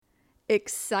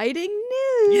Exciting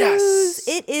news. Yes.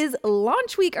 It is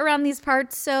launch week around these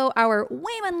parts, so our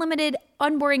WAIM Unlimited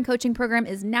onboarding coaching program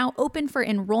is now open for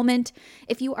enrollment.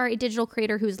 If you are a digital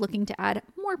creator who's looking to add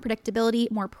more predictability,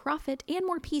 more profit, and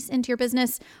more peace into your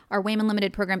business, our WAIM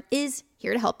Unlimited program is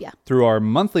here to help you. Through our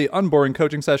monthly onboarding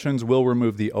coaching sessions, we'll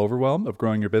remove the overwhelm of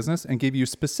growing your business and give you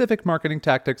specific marketing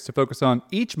tactics to focus on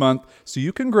each month so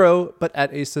you can grow, but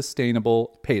at a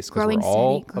sustainable pace. Because we're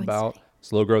all about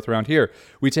slow growth around here.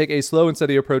 We take a slow and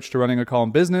steady approach to running a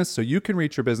calm business so you can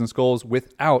reach your business goals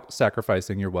without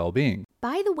sacrificing your well-being.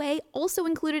 By the way, also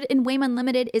included in WAIM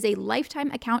Unlimited is a lifetime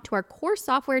account to our core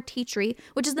software, Teachery,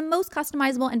 which is the most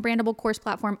customizable and brandable course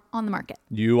platform on the market.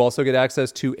 You also get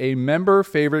access to a member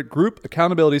favorite group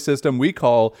accountability system we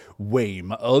call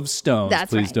WAIM of Stones.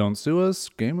 That's Please right. don't sue us,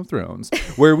 Game of Thrones,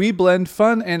 where we blend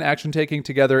fun and action taking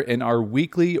together in our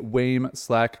weekly WAIM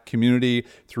Slack community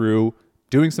through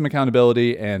doing some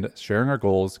accountability and sharing our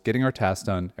goals, getting our tasks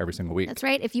done every single week. That's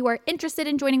right. If you are interested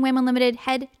in joining WAIM Unlimited,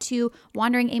 head to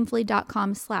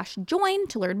wanderingaimfully.com/join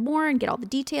to learn more and get all the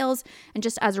details. And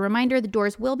just as a reminder, the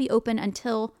doors will be open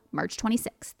until March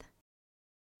 26th.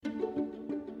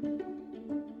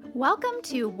 Welcome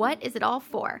to What Is It All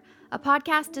For? A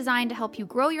podcast designed to help you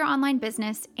grow your online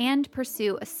business and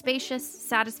pursue a spacious,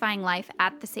 satisfying life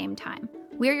at the same time.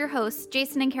 We're your hosts,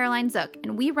 Jason and Caroline Zook,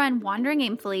 and we run Wandering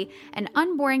Aimfully, an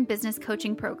unboring business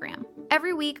coaching program.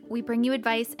 Every week, we bring you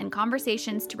advice and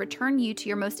conversations to return you to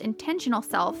your most intentional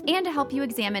self and to help you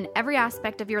examine every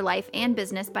aspect of your life and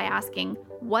business by asking,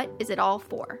 what is it all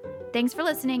for? Thanks for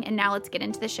listening, and now let's get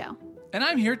into the show. And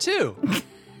I'm here too.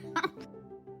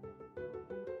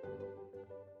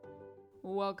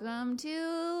 Welcome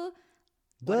to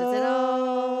What Is It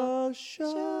All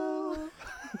Show.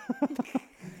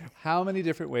 How many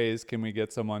different ways can we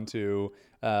get someone to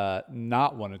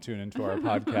not want to tune into our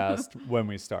podcast when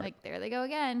we start? Like, there they go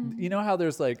again. You know how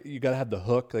there's like, you got to have the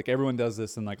hook. Like everyone does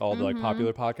this in like all the like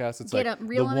popular podcasts. It's Get like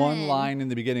reel the them one in. line in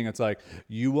the beginning. It's like,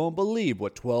 you won't believe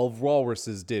what 12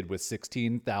 walruses did with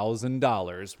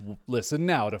 $16,000. Listen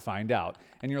now to find out.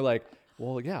 And you're like,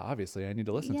 well, yeah, obviously I need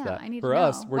to listen to that. I need For to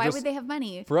us, know. we're Why just, would they have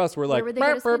money? for us, we're like, would they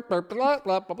go to burp, burp, burp, blah,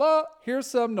 blah, blah, blah. Here's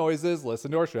some noises.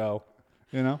 Listen to our show.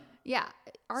 You know? Yeah.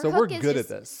 Our So hook we're is good just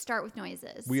at this. Start with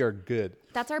noises. We are good.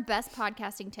 That's our best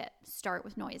podcasting tip. Start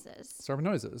with noises. Start with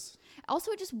noises.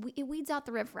 Also, it weeds out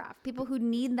the riffraff. People who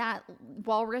need that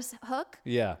walrus hook.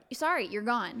 Yeah. Sorry, you're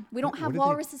gone. We don't have What do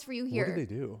walruses for you here. What do they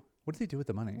do? What do they do with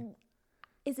the money?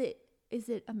 Is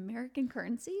it American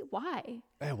currency? Why?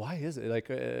 Hey, why is it like?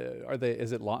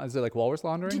 Is it like walrus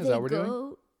laundering? Do Is they that what we're doing?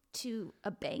 go to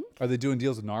a bank? Are they doing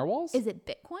deals with narwhals? Is it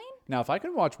Bitcoin? Now, if I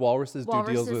can watch walruses do deals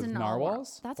Walruses with and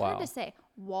narwhals, That's wow. hard to say.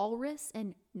 Walrus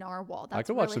and narwhal. That's I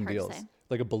could watch really some hard deals. to say.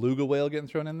 Like a beluga whale getting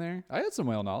thrown in there. I had some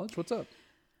whale knowledge. What's up?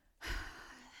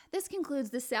 This concludes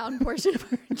the sound portion of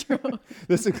our intro.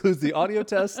 This includes the audio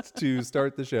test to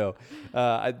start the show.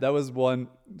 That was one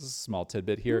small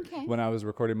tidbit here. Okay. When I was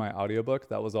recording my audiobook,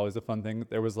 that was always a fun thing.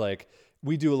 There was like,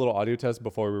 we do a little audio test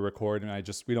before we record, and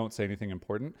we don't say anything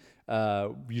important.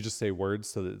 You just say words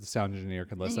so that the sound engineer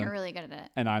can listen. And you're really good at it.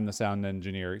 And I'm the sound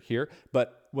engineer here.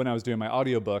 But when I was doing my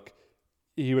audiobook,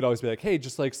 he would always be like, hey,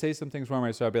 just like say some things for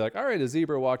me. So I'd be like, all right, a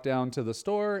zebra walked down to the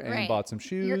store and Right. bought some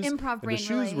shoes. Your improv and brain the shoes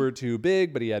really- were too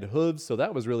big, but he had hooves. So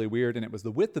that was really weird. And it was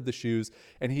the width of the shoes.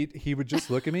 And he would just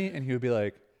look at me and he would be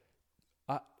like,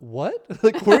 what?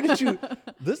 Like, where did you,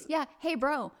 this? Yeah. Hey,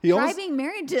 bro. He Try almost- being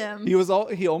married to him.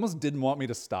 He almost didn't want me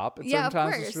to stop at Yeah, certain of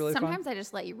times. course. It's really Sometimes fun. I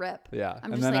just let you rip. Yeah.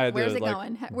 I'm and just then I like, had where's to, it like,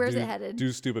 going? Where's it headed?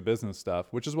 Do stupid business stuff,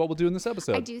 which is what we'll do in this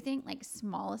episode. I do think, like,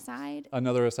 small aside.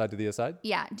 Another aside to the aside.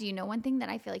 Yeah. Do you know one thing that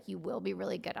I feel like you will be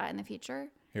really good at in the future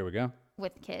Here we go.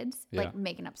 with kids? Yeah. Like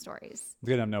making up stories. I'm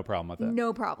gonna have no problem with that.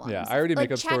 No problem. Yeah, I already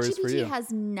make up stories for you. ChatGPT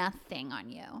has nothing on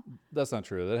you. That's not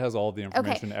true. That has all the Okay.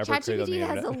 information ever created on the ChatGPT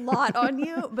has internet. a lot on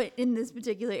you, but in this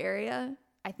particular area,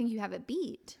 I think you have it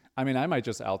beat. I mean, I might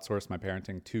just outsource my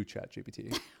parenting to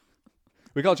ChatGPT.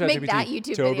 We call Make ChatGPT that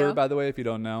YouTube Tober, video. by the way, if you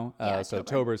don't know. Yeah, so Tober.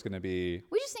 Tober is going to be,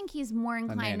 We just think he's more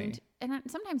nanny. inclined, and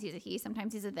sometimes he's a he,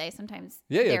 sometimes he's a they, sometimes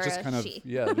yeah, they're just a kind of, she.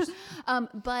 yeah. Just,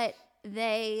 But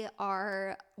they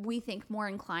are, we think, more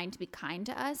inclined to be kind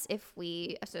to us if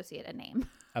we associate a name.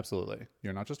 absolutely.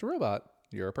 You're not just a robot.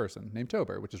 You're a person named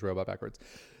Tober, which is robot backwards.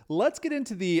 Let's get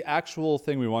into the actual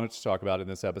thing we wanted to talk about in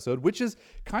this episode, which is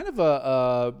kind of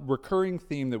a recurring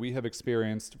theme that we have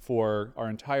experienced for our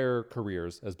entire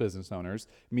careers as business owners.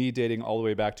 Me dating all the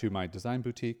way back to my design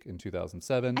boutique in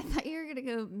 2007. I thought you were going to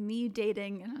go me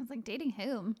dating, and I was like, dating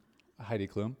whom? Heidi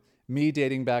Klum. Me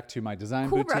dating back to my design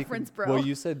Cool boutique. reference, bro. Well,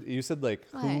 you said like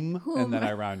What? whom, Whom. and then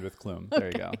I rhymed with Klum. There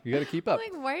you go. You got to keep up.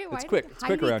 Like, why it's quick. did It's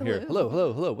quick Heidi around here. Klum?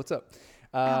 Hello. What's up?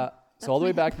 So all the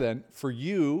way back then, for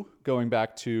you, going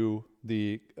back to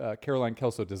the Caroline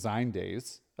Kelso design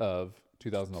days of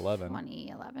 2011.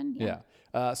 2011,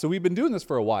 yeah. So we've been doing this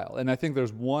for a while. And I think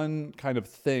there's one kind of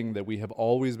thing that we have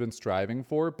always been striving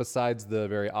for, besides the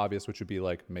very obvious, which would be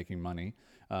like making money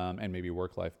and maybe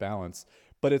work-life balance.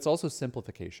 But it's also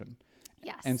simplification.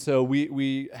 Yes. And so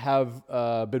we have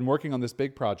been working on this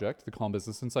big project, the Calm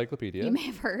Business Encyclopedia. You may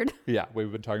have heard. Yeah,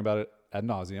 we've been talking about it ad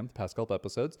nauseum the past couple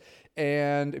episodes.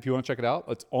 And if you want to check it out,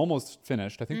 it's almost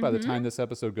finished. I think by the time this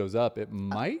episode goes up, it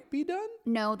might be done.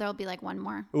 No, there'll be like one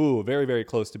more. Ooh, very, very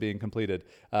close to being completed.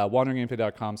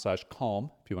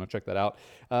 WanderingAimFleet.com/calm if you want to check that out.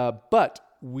 But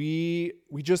we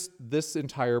just, this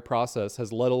entire process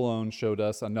has let alone showed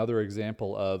us another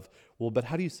example of, well, but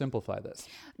how do you simplify this?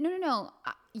 No.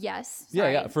 Yes.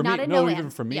 Sorry. Yeah. For me, even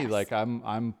for me, yes. like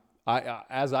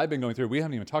as I've been going through, we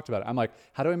haven't even talked about it. I'm like,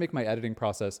 how do I make my editing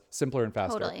process simpler and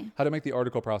faster? Totally. How do I make the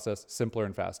article process simpler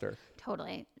and faster?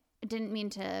 Totally. I didn't mean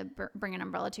to bring an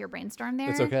umbrella to your brainstorm there.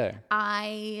 It's okay.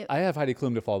 I have Heidi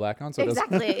Klum to fall back on. So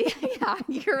exactly. Yeah.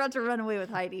 You're about to run away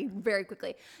with Heidi very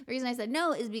quickly. The reason I said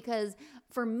no is because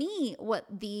for me, what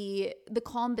the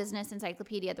Calm Business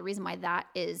Encyclopedia, the reason why that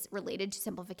is related to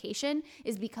simplification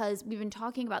is because we've been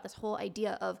talking about this whole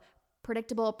idea of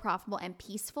predictable, profitable, and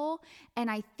peaceful.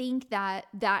 And I think that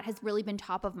has really been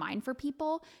top of mind for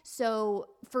people. So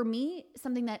for me,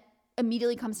 something that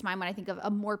immediately comes to mind when I think of a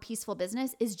more peaceful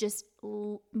business is just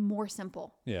more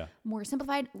simple. Yeah. More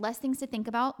simplified, less things to think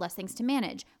about, less things to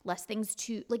manage, less things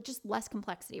to like, just less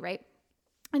complexity, right?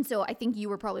 And so I think you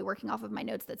were probably working off of my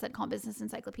notes that said Calm Business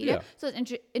Encyclopedia. Yeah. So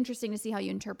it's interesting to see how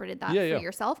you interpreted that for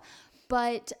yourself.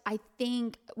 But I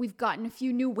think we've gotten a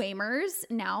few new Waymers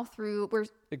now through.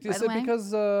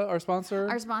 Because our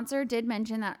sponsor did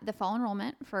mention that the fall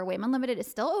enrollment for Wayme Unlimited is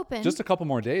still open. Just a couple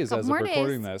more days as of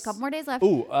recording this. A couple more days left.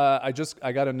 Ooh, I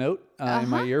got a note in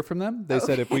my ear from them. They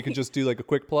said if we could just do like a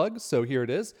quick plug. So here it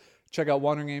is. Check out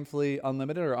Wandering Aimfully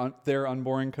Unlimited or their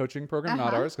Unboring coaching program,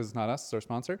 not ours because it's not us, it's our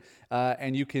sponsor.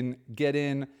 And you can get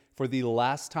in for the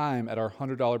last time at our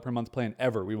 $100 per month plan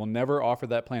ever. We will never offer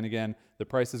that plan again. The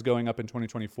price is going up in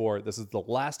 2024. This is the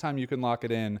last time you can lock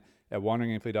it in at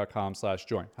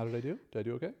wanderingaimfully.com/join. How did I do? Did I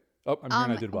do okay? Oh, I'm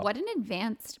hearing I did well. What an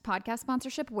advanced podcast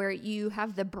sponsorship where you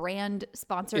have the brand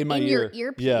sponsor in your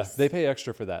earpiece. Yeah, they pay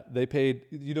extra for that. They paid,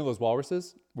 those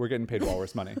walruses? We're getting paid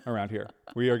walrus money around here.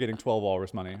 We are getting 12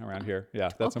 walrus money around here. Yeah,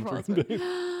 that's something.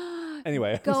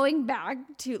 Anyway. Going back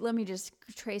to, let me just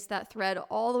trace that thread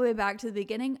all the way back to the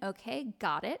beginning. Okay,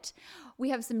 got it.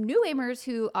 We have some new Waymers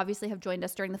who obviously have joined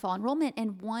us during the fall enrollment.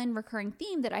 And one recurring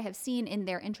theme that I have seen in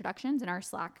their introductions in our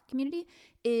Slack community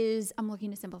is I'm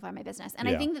looking to simplify my business. And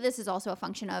I think that this is also a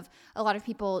function of a lot of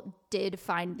people did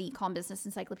find the Calm Business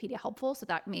Encyclopedia helpful. So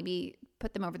that maybe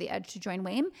put them over the edge to join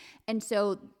Wayme. And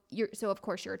so of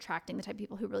course you're attracting the type of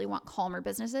people who really want calmer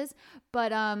businesses.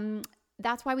 But,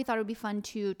 that's why we thought it would be fun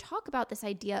to talk about this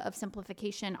idea of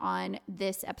simplification on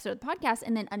this episode of the podcast.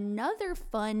 And then another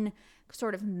fun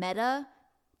sort of meta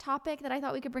topic that I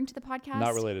thought we could bring to the podcast.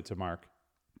 Not related to Mark.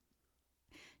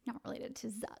 Not related to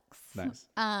Zucks. Nice.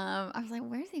 I was like,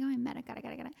 where's he going? Meta, got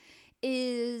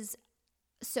it.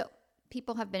 So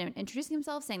people have been introducing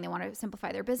themselves saying they want to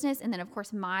simplify their business. And then of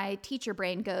course my teacher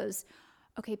brain goes,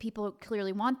 okay, people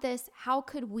clearly want this. How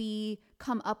could we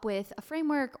come up with a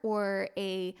framework or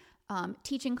a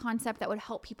teaching concept that would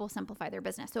help people simplify their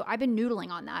business? So I've been noodling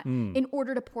on that in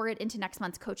order to pour it into next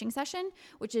month's coaching session,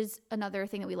 which is another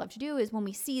thing that we love to do is when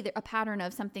we see a pattern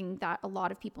of something that a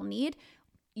lot of people need,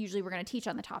 usually we're going to teach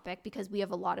on the topic because we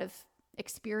have a lot of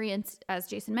experience, as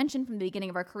Jason mentioned, from the beginning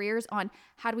of our careers on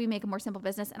how do we make a more simple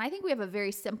business. And I think we have a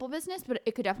very simple business, but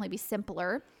it could definitely be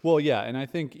simpler. Well, yeah. And I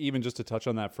think even just to touch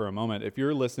on that for a moment, if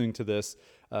you're listening to this,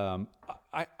 I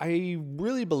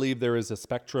really believe there is a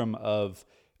spectrum of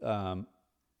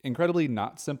incredibly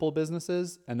not simple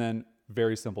businesses and then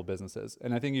very simple businesses.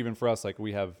 And I think even for us, like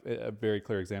we have a very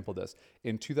clear example of this.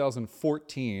 In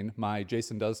 2014, my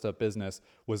Jason Does Stuff business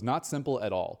was not simple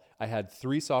at all. I had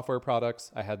 3 software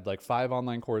products. I had like 5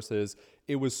 online courses.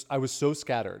 I was so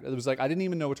scattered. It was like, I didn't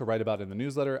even know what to write about in the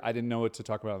newsletter. I didn't know what to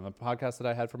talk about on the podcast that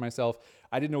I had for myself.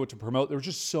 I didn't know what to promote. There were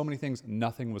just so many things.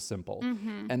 Nothing was simple.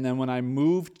 And then when I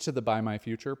moved to the Buy My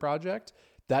Future project,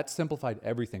 that simplified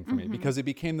everything for me because it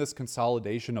became this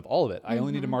consolidation of all of it. I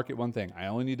only need to market one thing. I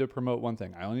only need to promote one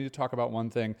thing. I only need to talk about one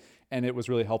thing. And it was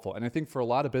really helpful. And I think for a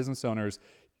lot of business owners,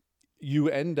 you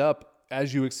end up,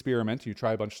 as you experiment, you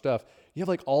try a bunch of stuff, you have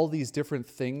like all these different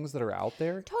things that are out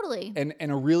there. Totally. And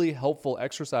a really helpful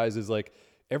exercise is like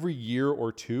every year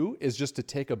or two is just to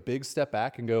take a big step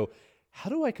back and go, how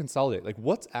do I consolidate? Like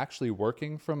what's actually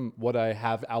working from what I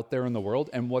have out there in the world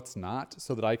and what's not,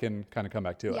 so that I can kind of come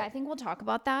back to it? Yeah, I think we'll talk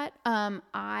about that.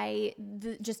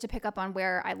 Just to pick up on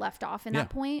where I left off in that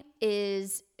point,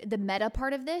 is the meta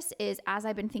part of this is, as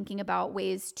I've been thinking about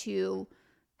ways to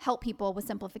help people with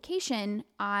simplification,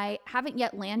 I haven't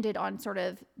yet landed on sort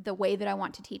of the way that I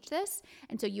want to teach this.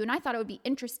 And so you and I thought it would be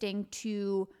interesting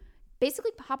to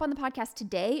basically hop on the podcast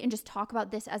today and just talk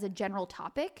about this as a general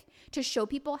topic to show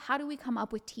people how do we come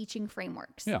up with teaching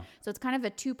frameworks. Yeah. So it's kind of a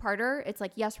two-parter. It's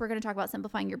like, yes, we're going to talk about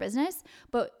simplifying your business,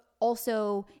 but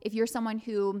also if you're someone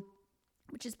who,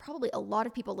 which is probably a lot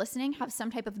of people listening, have some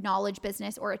type of knowledge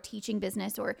business or a teaching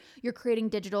business, or you're creating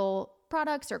digital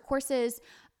products or courses,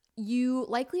 you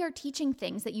likely are teaching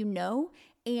things that you know.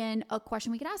 And a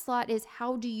question we get asked a lot is,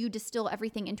 how do you distill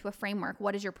everything into a framework?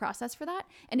 What is your process for that?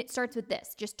 And it starts with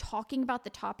this, just talking about the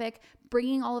topic,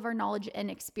 bringing all of our knowledge and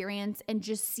experience, and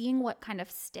just seeing what kind of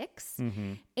sticks.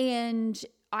 And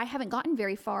I haven't gotten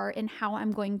very far in how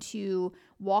I'm going to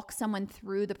walk someone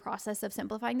through the process of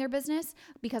simplifying their business,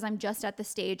 because I'm just at the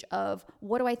stage of,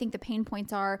 what do I think the pain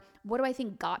points are? What do I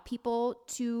think got people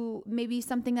to maybe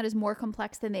something that is more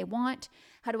complex than they want?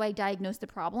 How do I diagnose the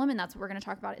problem? And that's what we're going to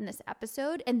talk about in this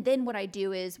episode. And then what I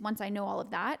do is, once I know all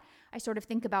of that, I sort of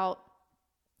think about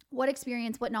what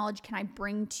experience, what knowledge can I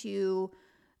bring to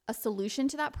a solution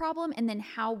to that problem, and then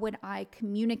how would I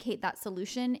communicate that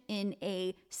solution in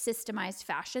a systemized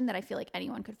fashion that I feel like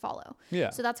anyone could follow. Yeah.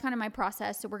 So that's kind of my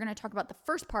process. So we're going to talk about the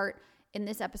first part in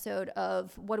this episode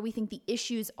of what do we think the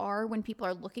issues are when people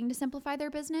are looking to simplify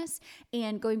their business.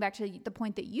 And going back to the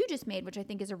point that you just made, which I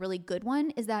think is a really good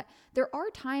one, is that there are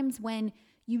times when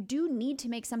you do need to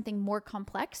make something more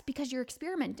complex because you're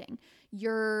experimenting.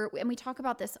 And we talk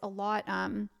about this a lot,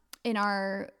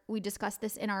 we discussed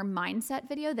this in our mindset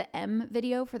video, the M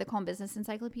video for the Calm Business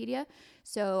Encyclopedia.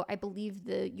 So I believe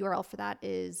the URL for that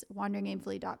is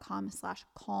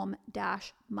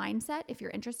wanderingaimfully.com/calm-mindset if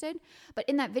you're interested. But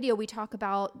in that video, we talk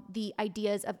about the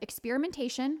ideas of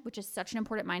experimentation, which is such an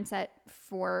important mindset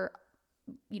for,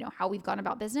 how we've gone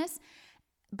about business,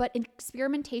 but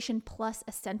experimentation plus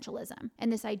essentialism,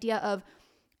 and this idea of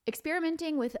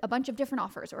experimenting with a bunch of different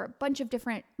offers or a bunch of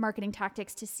different marketing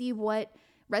tactics to see what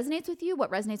resonates with you,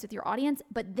 what resonates with your audience.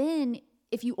 But then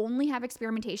if you only have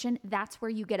experimentation, that's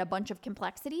where you get a bunch of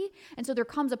complexity. And so there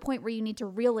comes a point where you need to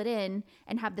reel it in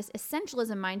and have this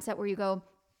essentialism mindset where you go,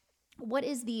 what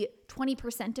is the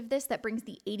 20% of this that brings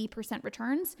the 80%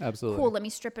 returns? Absolutely. Cool, let me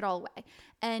strip it all away.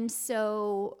 And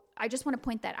so I just want to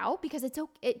point that out, because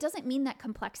it doesn't mean that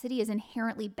complexity is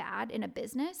inherently bad in a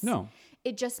business. No.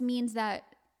 It just means that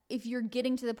if you're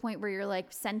getting to the point where you're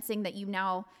like sensing that you've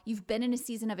been in a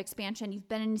season of expansion, you've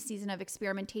been in a season of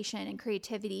experimentation and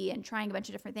creativity and trying a bunch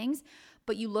of different things,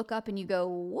 but you look up and you go,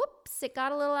 whoops, it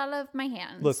got a little out of my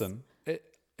hands. Listen,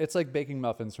 it's like baking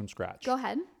muffins from scratch. Go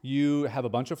ahead. You have a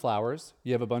bunch of flours,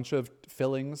 you have a bunch of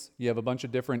fillings, you have a bunch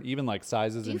of different, even like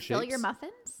sizes and shapes. Do you fill your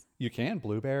muffins? You can.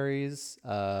 Blueberries,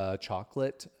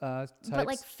 chocolate types. But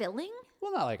like filling?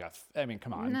 Well, not like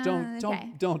come on. No,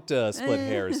 Don't split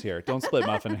hairs here. Don't split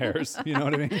muffin hairs. You know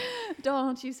what I mean?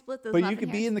 Don't you split those But muffin you could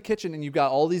hairs. be in the kitchen and you've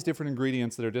got all these different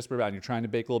ingredients that are disparate about, and you're trying to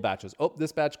bake little batches. Oh,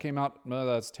 this batch came out. Oh,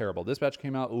 that's terrible. This batch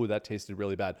came out. Oh, that tasted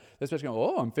really bad. This batch came out.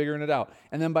 Oh, I'm figuring it out.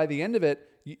 And then by the end of it,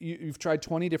 you've tried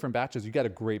 20 different batches. You got a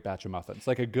great batch of muffins,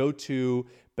 like a go-to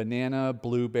banana,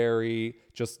 blueberry,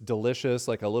 just delicious,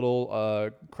 like a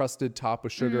little crusted top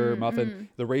with sugar muffin.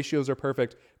 The ratios are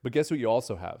perfect. But guess what you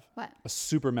also have? What? A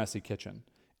super messy kitchen.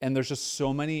 And there's just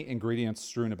so many ingredients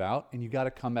strewn about, and you got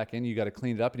to come back in, you got to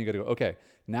clean it up, and you got to go, okay,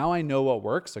 now I know what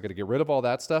works. I got to get rid of all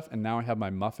that stuff, and now I have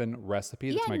my muffin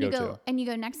recipe. That's my go-to. And you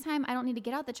go, next time I don't need to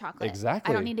get out the chocolate.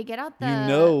 Exactly. I don't need to get out the... You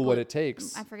know what it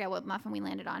takes. I forget what muffin we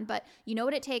landed on, but you know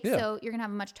what it takes, Yeah. so you're going to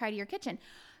have a much tidier kitchen.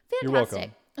 You're Fantastic.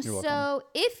 welcome. You're So welcome.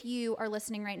 if you are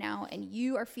listening right now and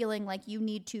you are feeling like you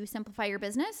need to simplify your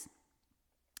business,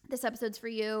 this episode's for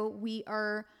you.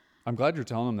 I'm glad you're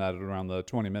telling them that at around the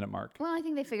 20-minute mark. Well, I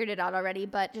think they figured it out already,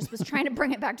 but just was trying to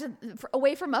bring it back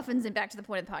away from muffins and back to the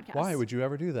point of the podcast. Why would you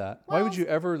ever do that? Why would you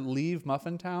ever leave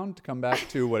Muffin Town to come back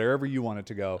to wherever you wanted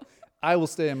to go? I will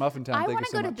stay in Muffin Town. I Thank want you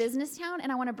to so go to much. Business Town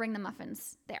and I want to bring the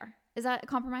muffins there. Is that a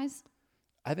compromise?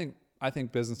 I think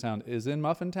Business Town is in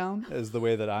Muffin Town, is the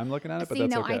way that I'm looking at it, but See,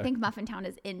 that's no, okay. I think Muffin Town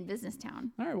is in Business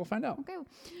Town. All right, we'll find out. Okay.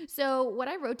 So what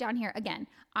I wrote down here, again,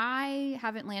 I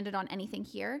haven't landed on anything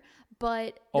here,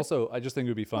 but... Also, I just think it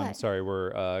would be fun. What? Sorry,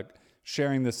 we're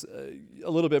sharing this a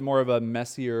little bit more of a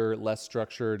messier, less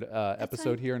structured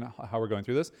episode here and how we're going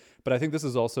through this. But I think this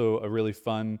is also a really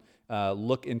fun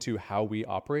look into how we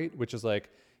operate, which is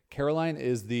like Caroline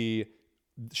is the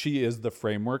she is the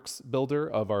frameworks builder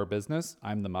of our business.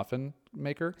 I'm the muffin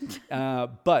maker.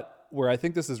 But where I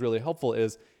think this is really helpful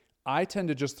is I tend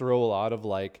to just throw a lot of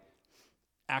like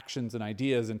actions and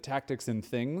ideas and tactics and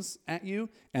things at you,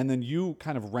 and then you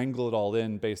kind of wrangle it all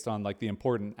in based on like the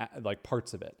important like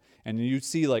parts of it. And you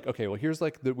see like, okay, well, here's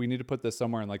like we need to put this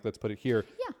somewhere, and like let's put it here.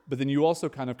 Yeah. But then you also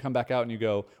kind of come back out and you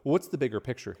go, well, what's the bigger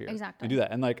picture here? Exactly. And do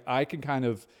that. And like I think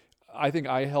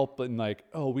I help in like,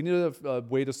 oh, we need a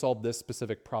way to solve this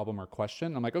specific problem or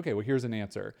question. I'm like, okay, well, here's an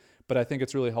answer. But I think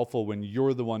it's really helpful when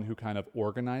you're the one who kind of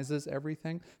organizes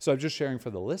everything. So I'm just sharing for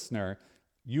the listener,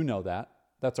 you know that.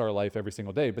 That's our life every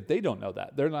single day, but they don't know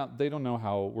that. They don't know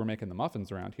how we're making the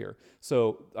muffins around here.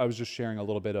 So I was just sharing a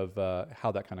little bit of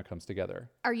how that kind of comes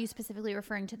together. Are you specifically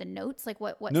referring to the notes? Like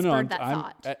what spurred that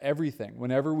thought? Everything,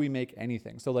 whenever we make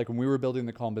anything. So like when we were building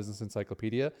the Calm Business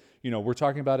Encyclopedia, we're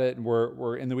talking about it and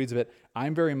we're in the weeds of it.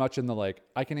 I'm very much in the like,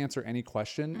 I can answer any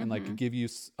question and like give you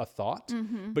a thought,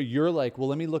 but you're like, well,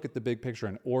 let me look at the big picture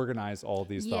and organize all of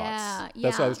these thoughts.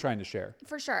 That's what I was trying to share.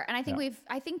 For sure. And I think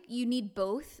I think you need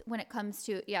both when it comes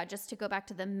to, just to go back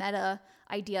to the meta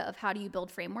idea of how do you build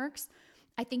frameworks.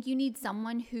 I think you need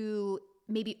someone who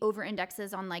maybe over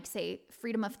indexes on like, say,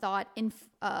 freedom of thought and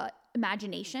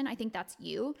imagination. I think that's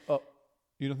you. Oh,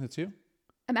 you don't think it's you?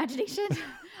 Imagination?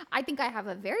 I think I have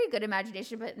a very good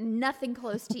imagination, but nothing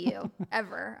close to you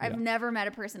ever. I've never met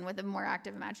a person with a more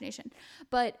active imagination.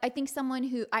 But I think someone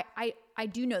who I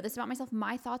do know this about myself.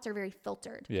 My thoughts are very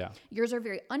filtered. Yeah. Yours are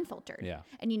very unfiltered. Yeah.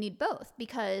 And you need both,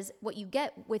 because what you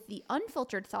get with the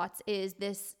unfiltered thoughts is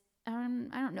this, I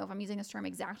don't know if I'm using this term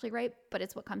exactly right, but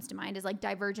it's what comes to mind, is like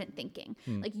divergent thinking.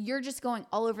 Like you're just going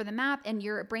all over the map and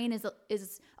your brain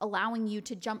is allowing you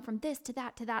to jump from this to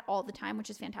that all the time, which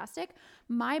is fantastic.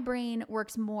 My brain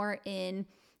works more in,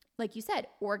 like you said,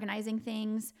 organizing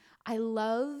things.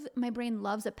 My brain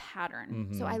loves a pattern.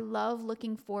 So I love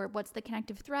looking for what's the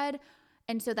connective thread.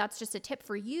 And so that's just a tip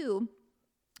for you.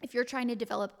 If you're trying to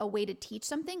develop a way to teach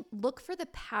something, look for the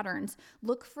patterns,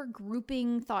 look for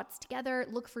grouping thoughts together,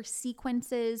 look for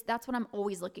sequences. That's what I'm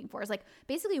always looking for, is like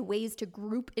basically ways to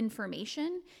group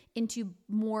information into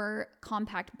more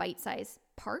compact bite-sized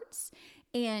parts.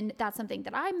 And that's something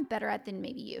that I'm better at than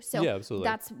maybe you. So absolutely.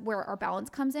 That's where our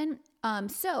balance comes in.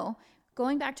 So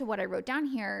going back to what I wrote down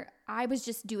here, I was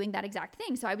just doing that exact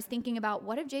thing. So I was thinking about,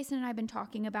 what have Jason and I been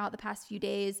talking about the past few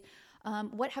days?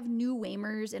 What have new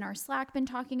Whamers in our Slack been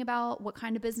talking about? What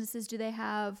kind of businesses do they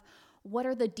have? What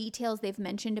are the details they've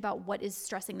mentioned about what is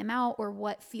stressing them out or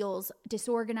what feels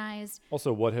disorganized?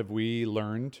 Also, what have we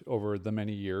learned over the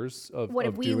many years of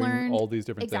doing learned? All these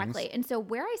different things? Exactly. And so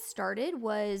where I started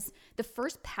was, the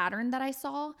first pattern that I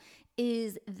saw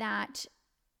is that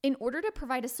in order to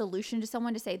provide a solution to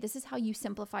someone to say, this is how you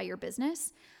simplify your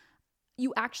business,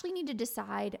 you actually need to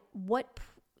decide what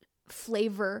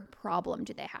flavor problem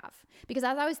do they have? Because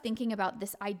as I was thinking about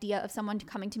this idea of someone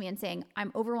coming to me and saying,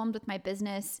 I'm overwhelmed with my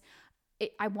business,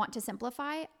 I want to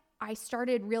simplify, I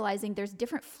started realizing there's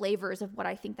different flavors of what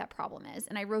I think that problem is.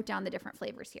 And I wrote down the different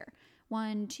flavors here.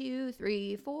 1, 2,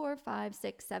 3, 4, 5,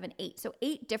 6, 7, 8. So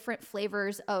 8 different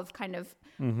flavors of kind of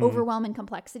overwhelm and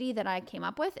complexity that I came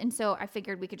up with. And so I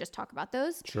figured we could just talk about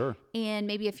those. Sure. And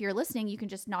maybe if you're listening, you can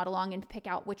just nod along and pick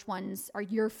out which ones are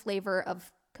your flavor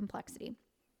of complexity.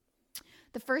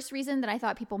 The first reason that I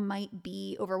thought people might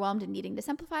be overwhelmed and needing to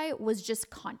simplify was just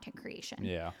content creation.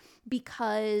 Yeah.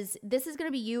 Because this is going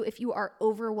to be you if you are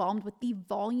overwhelmed with the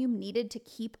volume needed to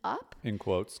keep up. In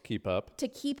quotes, keep up. To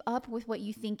keep up with what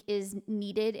you think is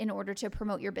needed in order to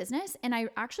promote your business. And I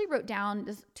actually wrote down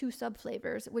 2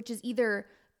 sub-flavors, which is either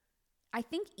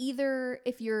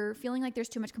if you're feeling like there's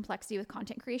too much complexity with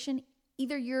content creation,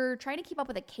 either you're trying to keep up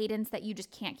with a cadence that you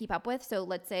just can't keep up with. So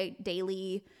let's say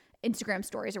daily Instagram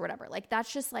stories or whatever. Like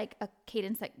that's just like a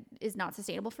cadence that is not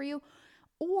sustainable for you.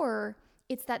 Or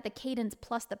it's that the cadence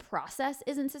plus the process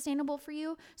isn't sustainable for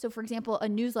you. So for example, a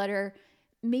newsletter,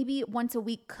 maybe once a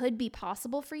week could be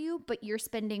possible for you, but you're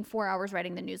spending 4 hours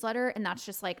writing the newsletter and that's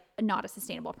just like not a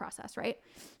sustainable process, right?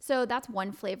 So that's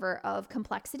one flavor of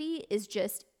complexity, is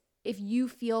just if you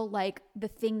feel like the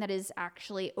thing that is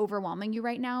actually overwhelming you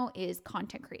right now is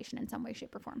content creation in some way,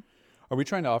 shape, or form. Are we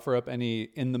trying to offer up any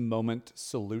in-the-moment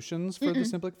solutions for the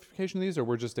simplification of these, or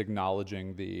we're just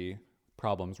acknowledging the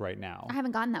problems right now? I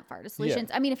haven't gotten that far to solutions.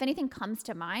 Yeah. I mean, if anything comes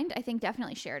to mind, I think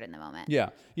definitely share it in the moment. Yeah.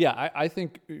 I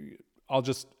think I'll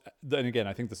just, and again,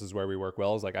 I think this is where we work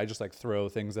well, is like I just like throw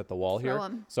things at the wall here.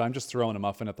 So I'm just throwing a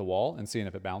muffin at the wall and seeing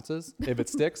if it bounces. If it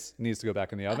sticks, it needs to go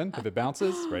back in the oven. If it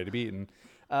bounces, ready to be eaten.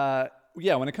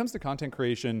 When it comes to content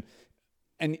creation,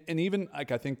 and even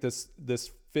like I think this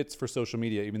fits for social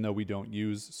media, even though we don't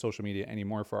use social media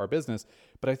anymore for our business.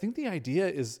 But I think the idea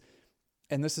is,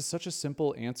 and this is such a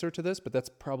simple answer to this, but that's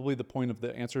probably the point of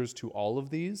the answers to all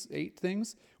of these 8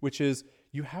 things, which is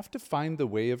you have to find the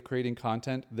way of creating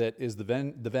content that is the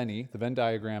Venn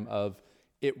diagram of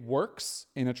it works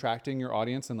in attracting your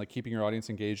audience and like keeping your audience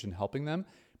engaged and helping them,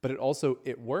 but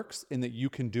it works in that you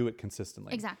can do it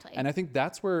consistently. Exactly. And I think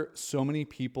that's where so many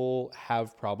people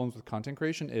have problems with content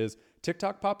creation is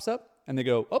TikTok pops up and they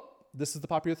go, oh, this is the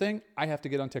popular thing. I have to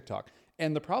get on TikTok.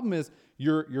 And the problem is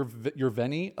your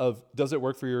Venni of does it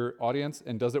work for your audience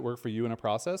and does it work for you in a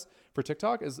process for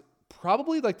TikTok is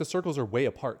probably like the circles are way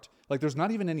apart. Like there's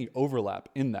not even any overlap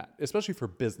in that, especially for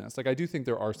business. Like I do think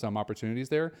there are some opportunities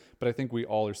there, but I think we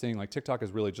all are seeing like TikTok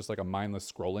is really just like a mindless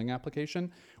scrolling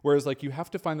application. Whereas like you have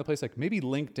to find the place like maybe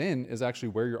LinkedIn is actually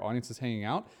where your audience is hanging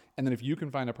out. And then if you can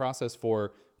find a process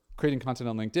for creating content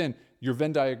on LinkedIn,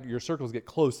 your circles get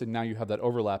close and now you have that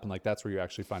overlap and like that's where you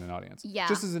actually find an audience. Yeah.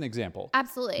 Just as an example.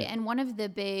 Absolutely. Yeah. And one of the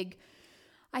big,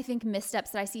 I think,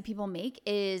 missteps that I see people make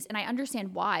is, and I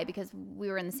understand why, because we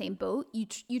were in the same boat,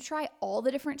 you try all the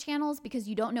different channels because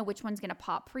you don't know which one's going to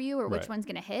pop for you or which one's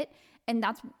going to hit. And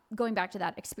that's going back to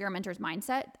that experimenter's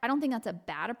mindset. I don't think that's a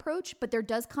bad approach, but there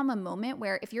does come a moment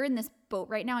where if you're in this boat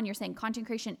right now and you're saying content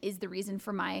creation is the reason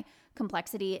for my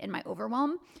complexity and my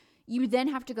overwhelm, you then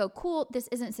have to go, cool, this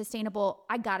isn't sustainable.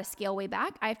 I got to scale way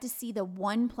back. I have to see the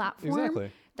one platform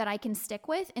that I can stick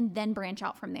with and then branch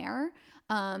out from there.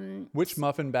 Which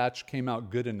muffin batch came out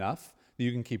good enough that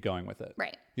you can keep going with it?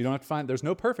 Right. You don't have to find, there's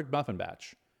no perfect muffin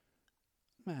batch.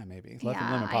 Maybe.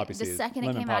 Lemon poppy seed. The second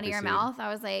it came out of your mouth,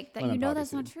 I was like,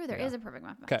 that's not true. There is a perfect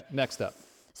muffin batch. Okay, next up.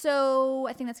 So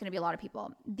I think that's going to be a lot of people.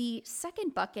 The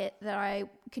second bucket that I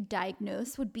could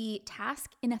diagnose would be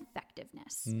task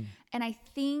ineffectiveness. And I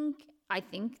think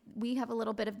we have a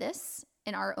little bit of this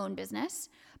in our own business,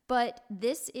 but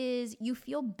this is you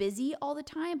feel busy all the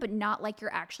time, but not like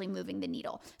you're actually moving the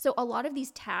needle. So a lot of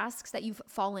these tasks that you've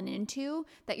fallen into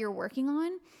that you're working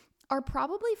on are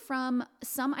probably from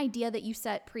some idea that you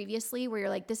set previously where you're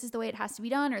like, this is the way it has to be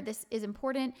done, or this is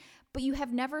important, but you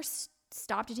have never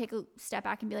stop to take a step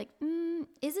back and be like,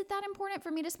 is it that important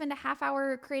for me to spend a half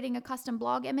hour creating a custom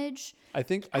blog image? I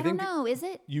don't know. Is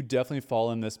it? You definitely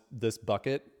fall in this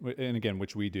bucket. And again,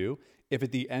 which we do. If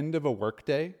at the end of a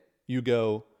workday, you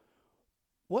go,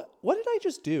 what did I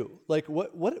just do? Like,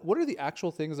 what are the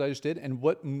actual things I just did? And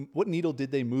what needle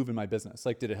did they move in my business?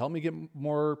 Like, did it help me get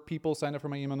more people signed up for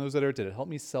my email newsletter? Did it help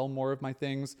me sell more of my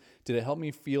things? Did it help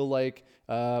me feel like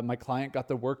my client got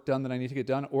the work done that I need to get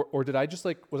done? Or was I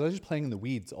just playing in the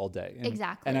weeds all day?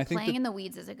 Exactly. And I think playing in the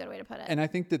weeds is a good way to put it. And I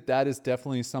think that is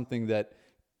definitely something that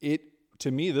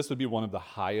to me, this would be one of the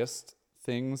highest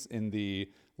things in the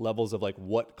levels of like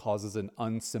what causes an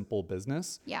unsimple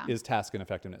business is task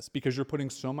ineffectiveness, because you're putting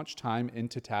so much time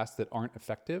into tasks that aren't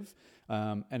effective.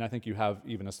 And I think you have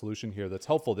even a solution here that's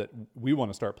helpful that we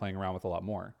want to start playing around with a lot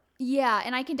more. Yeah,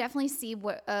 and I can definitely see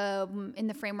what in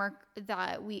the framework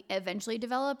that we eventually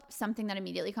develop, something that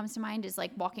immediately comes to mind is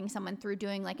like walking someone through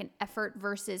doing like an effort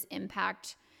versus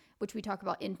impact, which we talk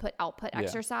about input-output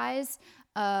exercise.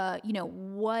 How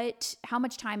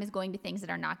much time is going to things that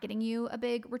are not getting you a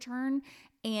big return?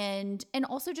 And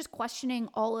also just questioning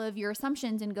all of your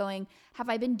assumptions and going, have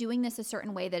I been doing this a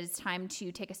certain way that it's time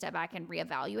to take a step back and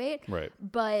reevaluate? Right.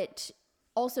 But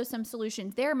also some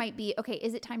solutions there might be, okay,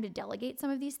 is it time to delegate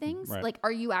some of these things? Right. Like,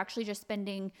 are you actually just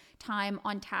spending time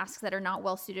on tasks that are not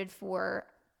well suited for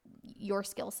your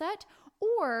skill set?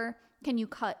 Or can you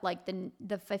cut like the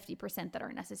 50% that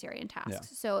are necessary in tasks? Yeah.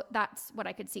 So that's what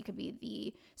I could see could be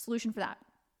the solution for that.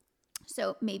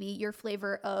 So maybe your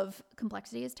flavor of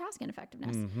complexity is task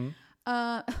ineffectiveness. Mm-hmm.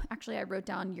 Actually, I wrote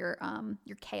down your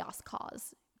chaos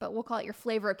cause, but we'll call it your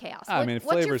flavor of chaos.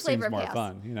 Flavor seems more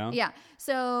fun, you know? Yeah.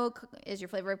 So is your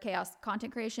flavor of chaos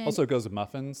content creation? Also, it goes with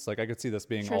muffins. Like I could see this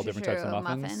being all different types of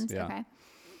muffins. Yeah. Okay.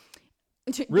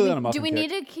 Really on a muffin Do we need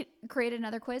to create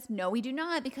another quiz? No, we do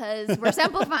not, because we're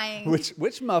simplifying.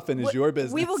 Which muffin is your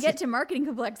business? We will get to marketing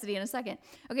complexity in a second.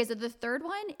 Okay, so the third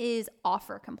one is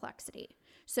offer complexity.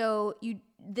 So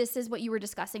this is what you were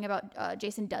discussing about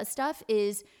Jason Does Stuff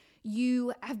is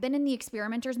you have been in the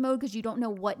experimenter's mode because you don't know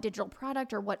what digital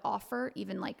product or what offer,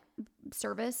 even like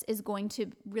service, is going to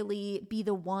really be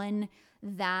the one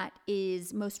that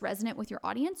is most resonant with your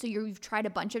audience. So you've tried a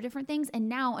bunch of different things. And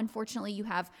now, unfortunately, you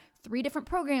have 3 different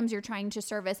programs you're trying to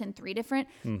service and 3 different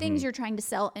things you're trying to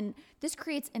sell. And this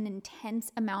creates an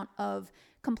intense amount of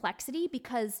complexity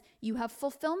because you have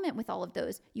fulfillment with all of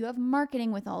those. You have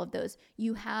marketing with all of those.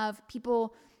 You have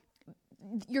people...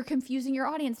 You're confusing your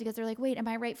audience because they're like, wait, am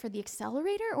I right for the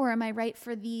accelerator or am I right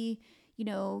for the,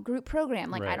 group program?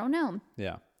 Like, right. I don't know.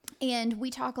 Yeah. And we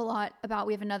talk a lot about,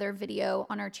 we have another video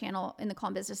on our channel in the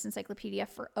Calm Business Encyclopedia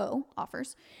for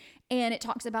offers. And it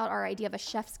talks about our idea of a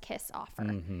chef's kiss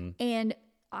offer. And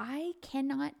I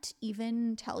cannot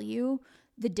even tell you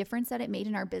the difference that it made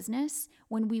in our business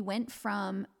when we went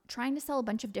from trying to sell a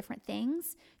bunch of different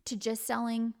things to just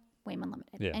selling WAIM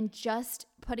Unlimited and just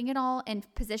putting it all and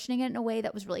positioning it in a way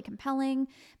that was really compelling,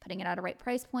 putting it at a right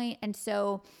price point. And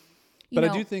so, I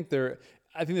do think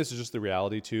I think this is just the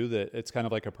reality too, that it's kind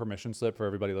of like a permission slip for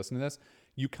everybody listening to this.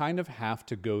 You kind of have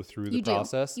to go through the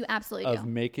process you absolutely of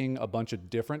making a bunch of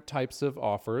different types of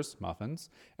offers, muffins,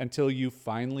 until you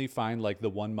finally find like the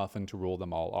one muffin to rule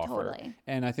them all offer. Totally.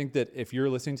 And I think that if you're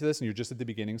listening to this and you're just at the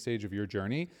beginning stage of your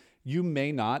journey, you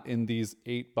may not, in these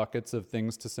 8 buckets of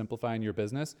things to simplify in your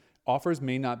business, offers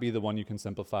may not be the one you can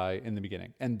simplify in the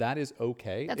beginning. And that is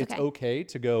okay. It's okay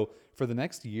to go for the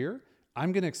next year.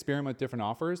 I'm going to experiment with different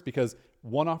offers because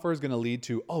one offer is going to lead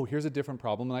to, oh, here's a different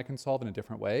problem that I can solve in a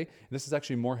different way. And this is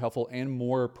actually more helpful and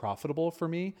more profitable for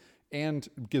me and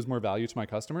gives more value to my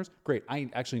customers. Great. I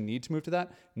actually need to move to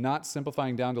that. Not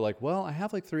simplifying down to like, well, I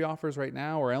have like 3 offers right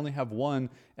now, or I only have one,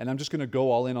 and I'm just going to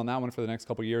go all in on that one for the next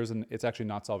couple of years. And it's actually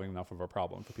not solving enough of a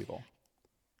problem for people.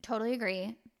 Totally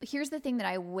agree. Here's the thing that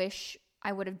I wish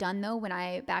I would have done though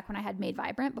back when I had Made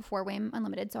Vibrant before WAIM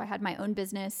Unlimited. So I had my own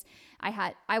business.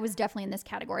 I was definitely in this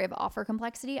category of offer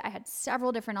complexity. I had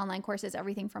several different online courses,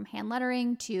 everything from hand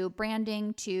lettering to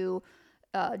branding to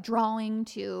drawing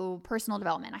to personal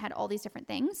development. I had all these different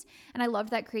things and I loved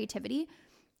that creativity.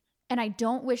 And I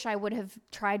don't wish I would have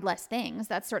tried less things.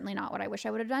 That's certainly not what I wish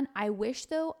I would have done. I wish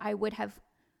though I would have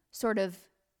sort of,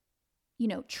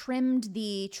 trimmed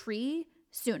the tree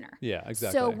sooner. Yeah,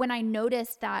 exactly. So when I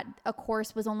noticed that a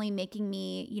course was only making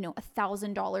me,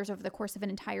 $1,000 over the course of an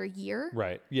entire year.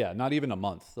 Right. Yeah. Not even a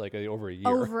month, like over a year.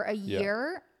 Over a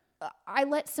year. I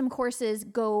let some courses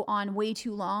go on way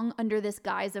too long under this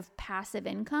guise of passive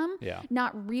income. Yeah.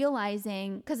 Not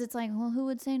realizing, because it's like, well, who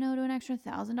would say no to an extra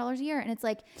 $1,000 a year? And it's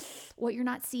like, what you're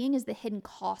not seeing is the hidden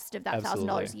cost of that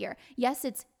 $1,000 a year. Yes,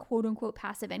 it's quote unquote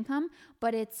passive income,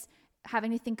 but it's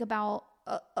having to think about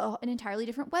an entirely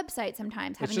different website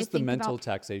sometimes. It's just the mental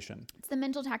taxation. It's the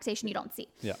mental taxation you don't see.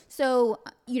 Yeah. So,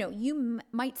 you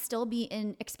might still be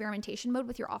in experimentation mode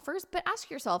with your offers, but ask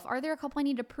yourself, are there a couple I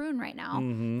need to prune right now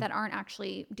that aren't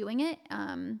actually doing it?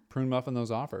 Prune muffin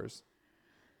those offers.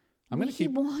 He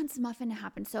wants muffin to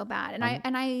happen so bad.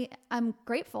 And I'm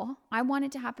grateful. I want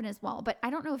it to happen as well. But I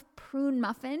don't know if prune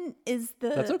muffin is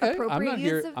the appropriate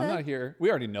use of I'm not here. We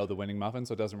already know the winning muffin,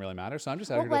 so it doesn't really matter. So I'm just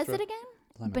What was it again?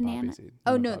 Banana.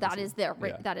 Oh no, that is the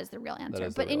real answer.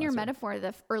 But in your metaphor,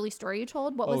 the early story you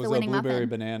told, what was the winning muffin? Blueberry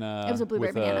banana. It was a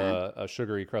blueberry banana. A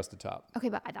sugary crusted top. Okay,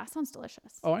 but that sounds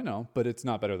delicious. Oh, I know, but it's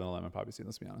not better than a lemon poppy seed.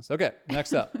 Let's be honest. Okay,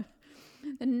 next up.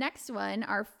 The next one,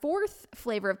 our 4th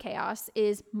flavor of chaos,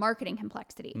 is marketing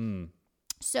complexity.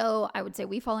 So I would say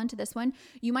we fall into this one.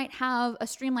 You might have a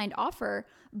streamlined offer,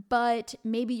 but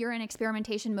maybe you're in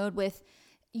experimentation mode with,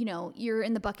 you're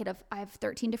in the bucket of, I have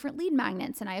 13 different lead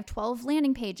magnets and I have 12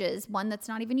 landing pages, one that's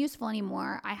not even useful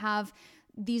anymore. I have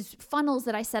these funnels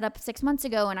that I set up 6 months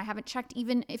ago and I haven't checked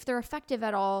even if they're effective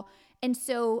at all. And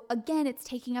so again, it's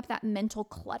taking up that mental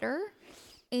clutter.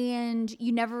 And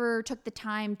you never took the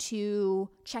time to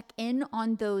check in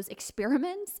on those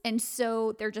experiments. And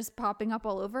so they're just popping up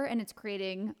all over and it's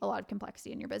creating a lot of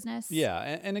complexity in your business. Yeah.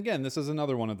 And again, this is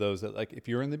another one of those that, like, if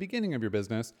you're in the beginning of your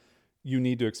business, you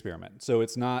need to experiment. So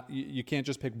it's not, you can't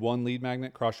just pick one lead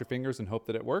magnet, cross your fingers and hope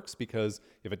that it works, because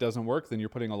if it doesn't work, then you're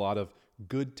putting a lot of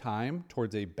good time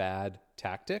towards a bad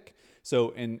tactic.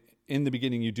 So in the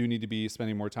beginning, you do need to be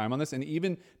spending more time on this. And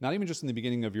even not even just in the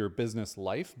beginning of your business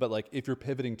life, but like if you're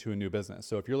pivoting to a new business.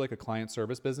 So if you're like a client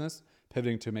service business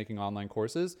pivoting to making online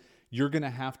courses, you're going to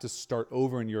have to start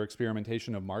over in your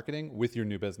experimentation of marketing with your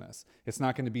new business. It's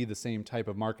not going to be the same type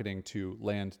of marketing to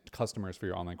land customers for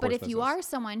your online course business. But if you are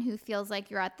someone who feels like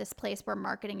you're at this place where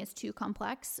marketing is too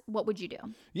complex, what would you do?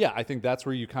 Yeah, I think that's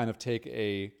where you kind of take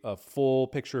a full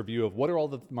picture view of what are all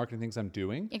the marketing things I'm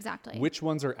doing. Exactly. Which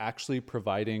ones are actually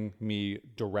providing me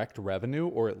direct revenue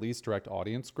or at least direct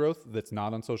audience growth that's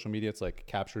not on social media. It's like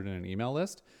captured in an email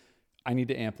list. I need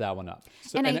to amp that one up.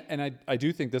 So, and I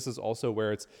do think this is also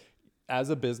where it's,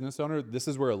 as a business owner, this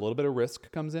is where a little bit of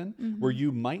risk comes in, where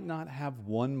you might not have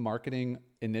one marketing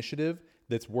initiative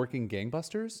that's working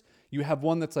gangbusters. You have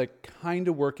one that's like kind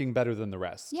of working better than the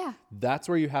rest. Yeah. That's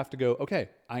where you have to go, okay,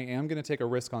 I am going to take a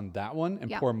risk on that one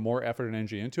and pour more effort and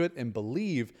energy into it and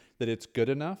believe that it's good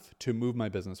enough to move my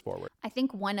business forward. I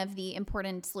think one of the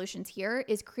important solutions here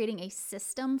is creating a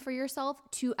system for yourself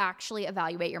to actually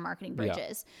evaluate your marketing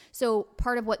bridges. Yeah. So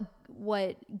part of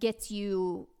what gets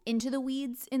you into the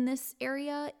weeds in this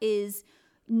area is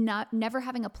never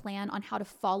having a plan on how to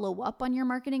follow up on your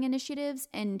marketing initiatives.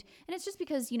 And it's just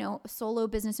because, solo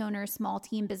business owners, small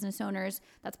team business owners,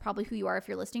 that's probably who you are if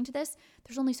you're listening to this.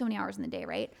 There's only so many hours in the day,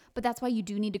 right? But that's why you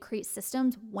do need to create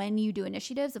systems when you do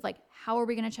initiatives of like, how are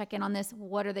we going to check in on this?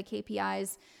 What are the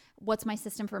KPIs? What's my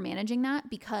system for managing that?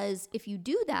 Because if you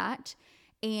do that,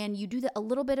 and you do a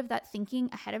little bit of that thinking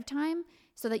ahead of time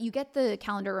so that you get the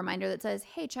calendar reminder that says,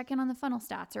 hey, check in on the funnel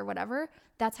stats or whatever.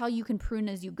 That's how you can prune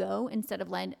as you go instead of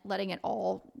letting it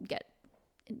all get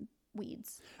in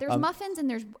weeds. There's muffins and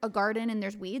there's a garden and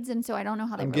there's weeds. And so I don't know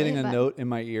how they I'm getting a note in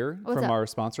my ear from our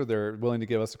sponsor. They're willing to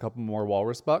give us a couple more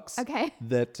Walrus bucks. Okay.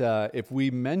 That if we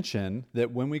mention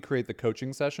that when we create the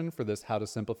coaching session for this, how to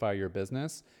simplify your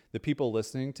business, the people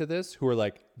listening to this who are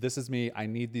like, this is me, I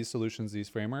need these solutions, these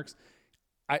frameworks.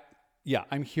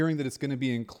 I'm hearing that it's going to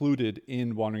be included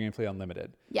in Wandering Aimfully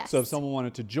Unlimited. Yes. So if someone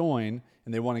wanted to join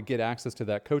and they want to get access to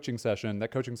that coaching session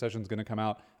is going to come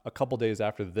out a couple days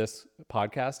after this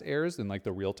podcast airs in like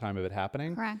the real time of it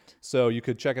happening. Correct. So you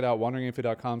could check it out,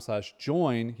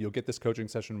 wanderingaimfully.com/join. You'll get this coaching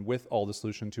session with all the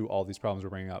solution to all these problems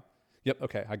we're bringing up. Yep.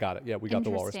 Okay. I got it. Yeah. We got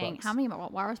the Walrus bucks. How many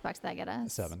Walrus bucks did that get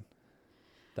us?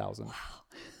 7,000. Wow.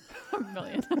 A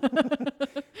million.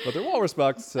 But they're Walrus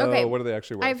bucks, so okay. What are they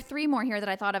actually worth? I have 3 more here that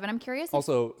I thought of, and I'm curious.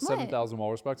 Also, 7,000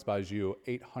 Walrus bucks buys you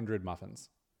 800 muffins.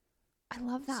 I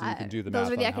love that. So you can do the math.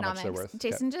 Those are the economics. How much they're worth.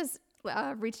 Jason just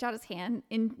reached out his hand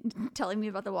in telling me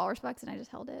about the Walrus bucks, and I just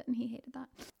held it, and he hated that.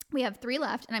 We have 3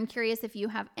 left, and I'm curious if you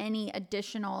have any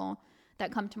additional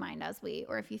that come to mind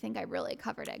or if you think I really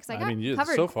covered it, because I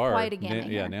covered so far, quite a gamut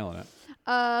here. Nailing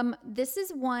it. This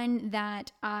is one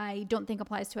that I don't think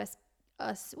applies to us,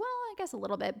 well, I guess a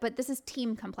little bit, but this is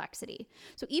team complexity.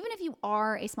 So even if you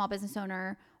are a small business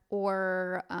owner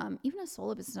or even a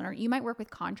solo business owner, you might work with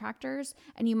contractors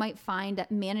and you might find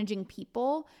that managing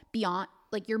people beyond,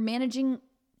 like you're managing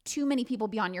too many people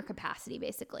beyond your capacity,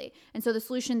 basically. And so the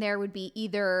solution there would be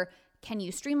either can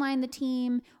you streamline the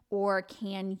team, or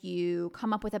can you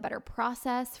come up with a better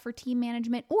process for team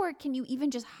management, or can you even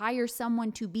just hire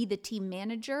someone to be the team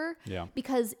manager? Yeah.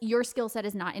 Because your skill set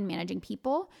is not in managing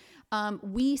people.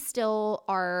 We still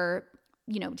are,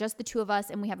 just the 2 of us,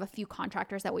 and we have a few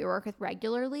contractors that we work with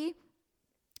regularly.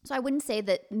 So I wouldn't say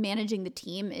that managing the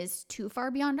team is too far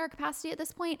beyond our capacity at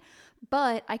this point,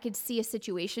 but I could see a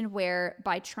situation where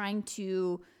by trying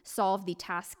to solve the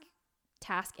task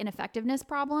ineffectiveness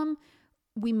problem,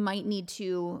 we might need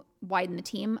to widen the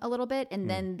team a little bit. And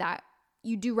then that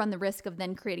you do run the risk of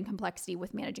then creating complexity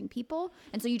with managing people.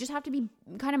 And so you just have to be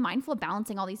kind of mindful of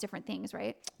balancing all these different things,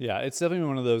 right? Yeah, it's definitely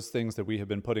one of those things that we have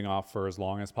been putting off for as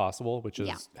long as possible, which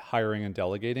is hiring and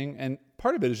delegating. And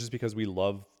part of it is just because we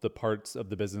love the parts of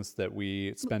the business that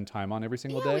we spend time on every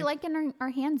single day. Yeah, we like getting our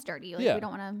hands dirty. We don't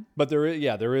want to... But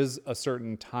there is a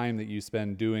certain time that you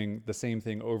spend doing the same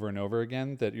thing over and over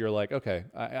again that you're like, okay,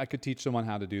 I could teach someone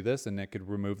how to do this and it could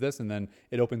remove this. And then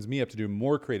it opens me up to do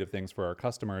more creative things for our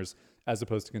customers as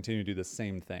opposed to continue to do the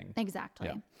same thing. Exactly.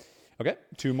 Yeah. Okay,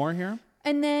 2 more here.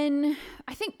 And then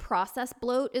I think process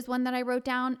bloat is one that I wrote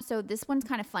down. So this one's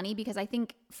kind of funny because I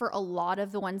think for a lot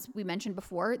of the ones we mentioned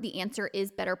before, the answer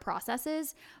is better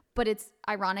processes. But it's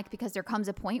ironic because there comes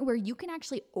a point where you can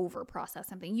actually over process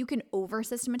something. You can over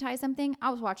systematize something. I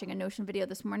was watching a Notion video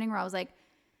this morning where I was like,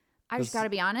 I just got to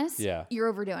be honest. Yeah. You're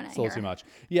overdoing it. It's a little too much.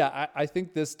 Yeah, I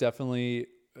think this definitely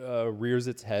rears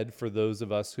its head for those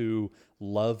of us who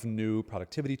love new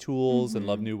productivity tools and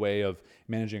love new way of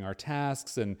managing our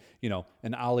tasks. And,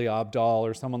 an Ali Abdaal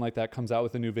or someone like that comes out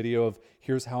with a new video of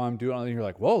here's how I'm doing. And you're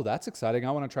like, whoa, that's exciting.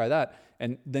 I want to try that.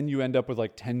 And then you end up with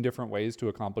like 10 different ways to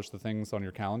accomplish the things on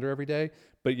your calendar every day.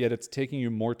 But yet it's taking you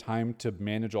more time to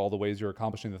manage all the ways you're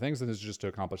accomplishing the things than it's just to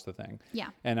accomplish the thing. Yeah.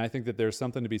 And I think that there's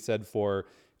something to be said for,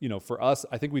 for us,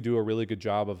 I think we do a really good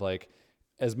job of like,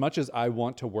 as much as I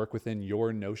want to work within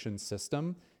your Notion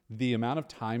system, the amount of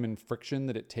time and friction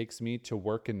that it takes me to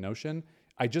work in Notion,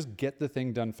 I just get the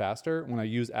thing done faster when I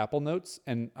use Apple Notes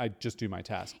and I just do my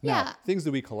task. Yeah. Now, things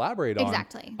that we collaborate on,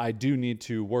 exactly. I do need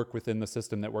to work within the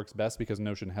system that works best because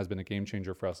Notion has been a game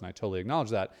changer for us and I totally acknowledge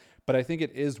that. But I think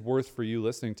it is worth for you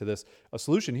listening to this. A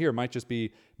solution here might just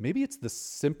be, maybe it's the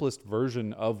simplest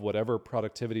version of whatever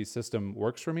productivity system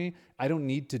works for me. I don't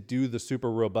need to do the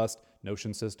super robust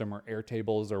Notion system or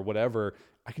Airtables or whatever.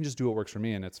 I can just do what works for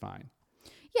me and it's fine.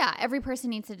 Yeah, every person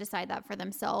needs to decide that for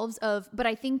themselves. But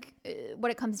I think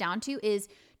what it comes down to is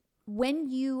when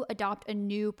you adopt a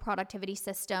new productivity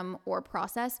system or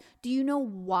process, do you know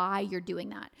why you're doing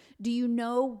that? Do you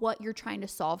know what you're trying to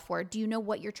solve for? Do you know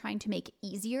what you're trying to make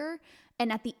easier?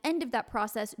 And at the end of that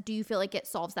process, do you feel like it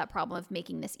solves that problem of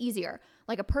making this easier?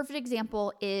 Like a perfect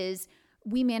example is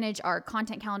we manage our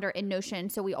content calendar in Notion.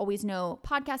 So we always know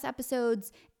podcast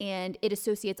episodes and it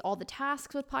associates all the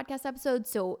tasks with podcast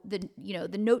episodes. So the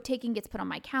note taking gets put on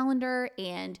my calendar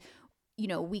and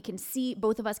we can see,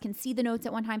 both of us can see the notes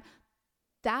at one time.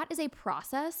 That is a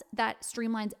process that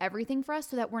streamlines everything for us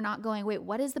so that we're not going, wait,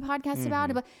 what is the podcast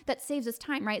about? But that saves us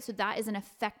time, right? So that is an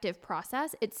effective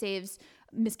process. It saves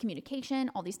miscommunication,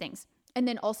 all these things. And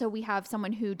then also we have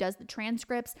someone who does the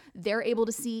transcripts. They're able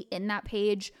to see in that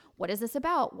page, what is this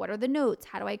about? What are the notes?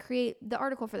 How do I create the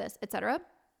article for this, etc.?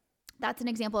 That's an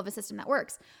example of a system that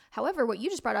works. However, what you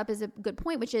just brought up is a good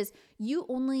point, which is you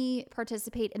only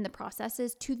participate in the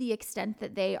processes to the extent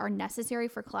that they are necessary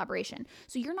for collaboration.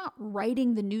 So you're not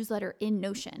writing the newsletter in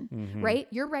Notion, right?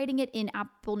 You're writing it in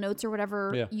Apple Notes or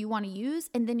whatever you want to use,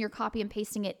 and then you're copy and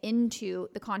pasting it into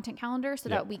the content calendar so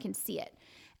that we can see it.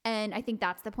 And I think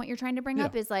that's the point you're trying to bring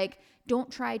up is like,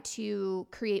 don't try to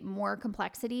create more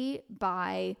complexity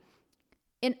by...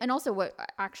 And also what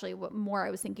more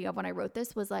I was thinking of when I wrote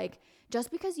this was like,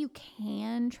 just because you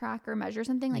can track or measure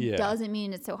something doesn't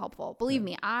mean it's so helpful. Believe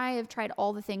me, I have tried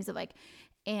all the things of like,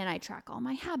 and I track all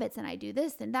my habits and I do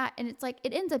this and that. And it's like,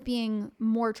 it ends up being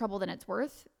more trouble than it's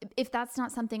worth if that's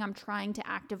not something I'm trying to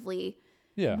actively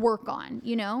work on,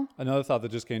 Another thought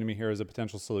that just came to me here as a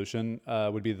potential solution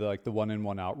would be the one in,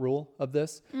 one out rule of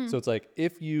this. So it's like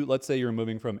if let's say you're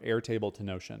moving from Airtable to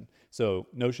Notion. So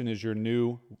Notion is your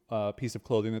new piece of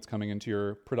clothing that's coming into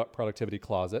your productivity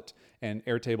closet, and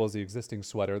Airtable is the existing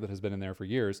sweater that has been in there for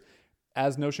years.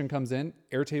 As Notion comes in,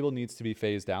 Airtable needs to be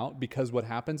phased out because what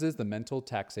happens is the mental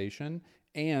taxation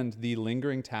and the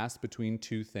lingering tasks between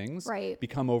two things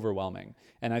become overwhelming.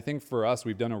 And I think for us,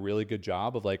 we've done a really good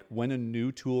job of like when a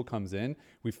new tool comes in,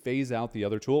 we phase out the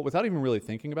other tool without even really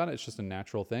thinking about it. It's just a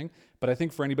natural thing. But I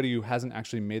think for anybody who hasn't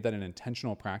actually made that an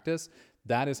intentional practice,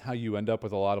 that is how you end up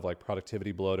with a lot of like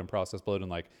productivity bloat and process bloat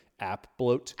and like app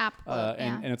bloat.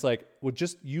 And it's like, well,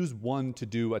 just use one to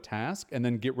do a task and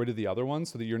then get rid of the other one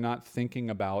so that you're not thinking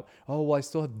about, oh, well, I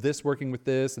still have this working with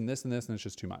this and this and this, and it's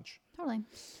just too much. Totally.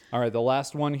 All right, the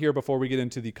last one here before we get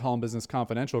into the Calm Business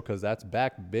Confidential, because that's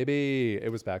back, baby.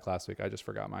 It was back last week. I just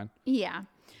forgot mine. Yeah.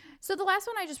 So the last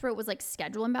one I just wrote was like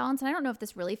schedule imbalance. And I don't know if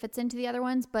this really fits into the other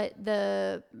ones, but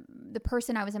the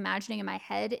person I was imagining in my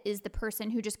head is the person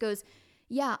who just goes,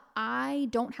 yeah, I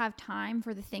don't have time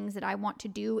for the things that I want to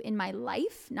do in my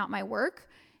life, not my work.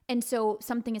 And so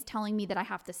something is telling me that I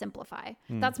have to simplify.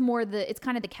 That's more it's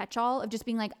kind of the catch-all of just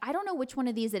being like, I don't know which one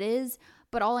of these it is,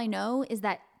 but all I know is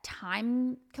that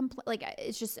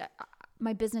it's just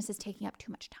my business is taking up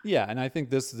too much time. Yeah, and I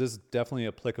think this is definitely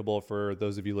applicable for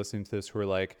those of you listening to this who are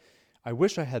like, I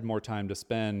wish I had more time to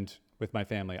spend with my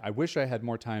family. I wish I had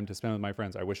more time to spend with my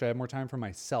friends. I wish I had more time for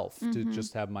myself to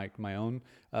just have my own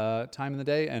time in the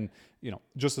day. And,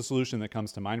 just a solution that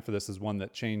comes to mind for this is one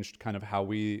that changed kind of how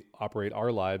we operate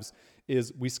our lives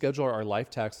is we schedule our life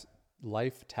tasks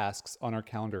on our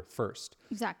calendar first.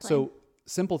 Exactly. So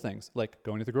simple things like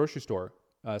going to the grocery store,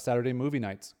 Saturday movie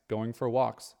nights, going for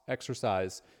walks,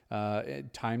 exercise,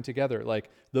 time together, like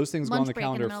those things Lunch go on the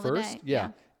calendar first.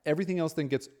 Yeah. Everything else then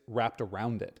gets wrapped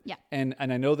around it. Yeah. And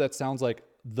I know that sounds like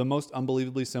the most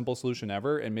unbelievably simple solution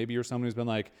ever. And maybe you're someone who's been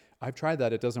like, I've tried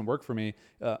that. It doesn't work for me.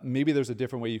 Maybe there's a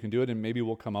different way you can do it. And maybe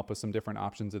we'll come up with some different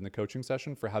options in the coaching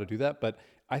session for how to do that. But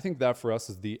I think that for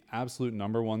us is the absolute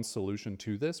number one solution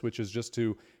to this, which is just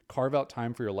to carve out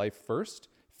time for your life first,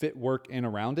 fit work in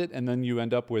around it. And then you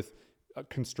end up with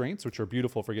constraints, which are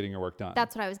beautiful for getting your work done.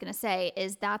 That's what I was going to say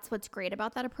is that's what's great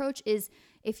about that approach is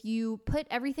if you put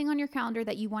everything on your calendar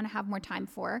that you want to have more time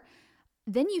for,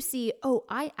 then you see, oh,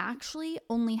 I actually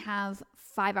only have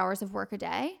 5 hours of work a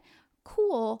day.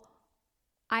 Cool.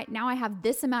 Now I have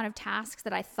this amount of tasks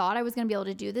that I thought I was going to be able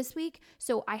to do this week.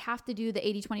 So I have to do the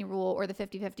 80-20 rule or the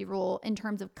 50-50 rule in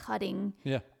terms of cutting,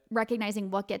 recognizing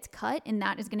what gets cut. And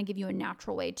that is going to give you a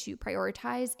natural way to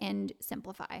prioritize and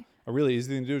simplify. A really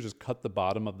easy thing to do is just cut the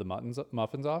bottom of the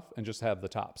muffins off and just have the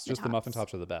tops. The muffin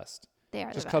tops are the best. They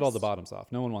are just the cut best. all the bottoms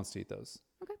off. No one wants to eat those.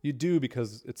 Okay. You do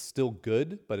because it's still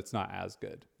good, but it's not as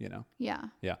good, Yeah.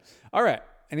 Yeah. All right.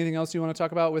 Anything else you want to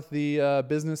talk about with the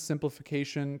business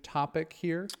simplification topic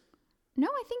here? No,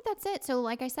 I think that's it. So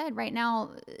like I said, right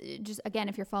now, just again,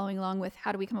 if you're following along with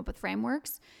how do we come up with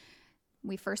frameworks,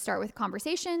 we first start with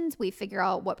conversations. We figure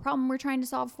out what problem we're trying to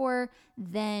solve for.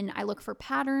 Then I look for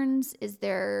patterns. Is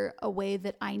there a way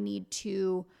that I need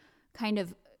to kind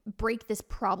of break this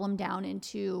problem down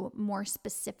into more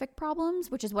specific problems,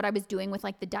 which is what I was doing with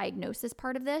like the diagnosis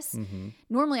part of this.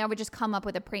 Normally I would just come up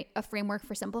with a framework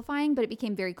for simplifying, but it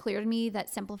became very clear to me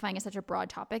that simplifying is such a broad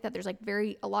topic that there's like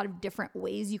a lot of different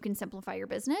ways you can simplify your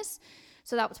business.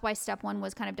 So that was why step one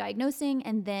was kind of diagnosing.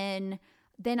 And then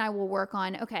I will work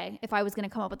on, okay, if I was going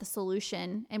to come up with a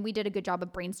solution, and we did a good job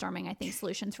of brainstorming, I think,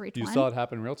 solutions for each one. You saw it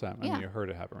happen in real time. I mean, you heard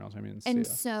it happen in real time.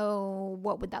 So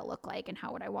what would that look like, and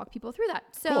how would I walk people through that?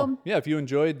 So cool. Yeah, if you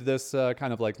enjoyed this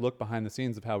kind of like look behind the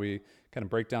scenes of how we kind of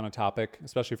break down a topic,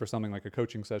 especially for something like a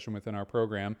coaching session within our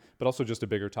program, but also just a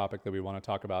bigger topic that we want to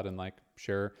talk about and like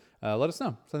share, let us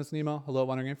know. Send us an email,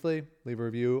 hello@wanderingaimfully, leave a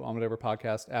review on whatever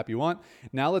podcast app you want.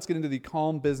 Now let's get into the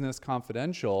Calm Business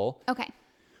Confidential. Okay.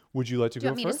 Would you like to go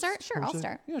first? Do you want me to start? Sure, I'll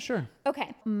start. Yeah, sure.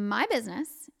 Okay. My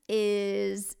business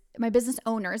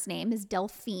owner's name is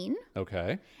Delphine.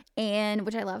 Okay. And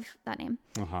which I love that name.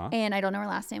 Uh-huh. And I don't know her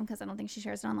last name because I don't think she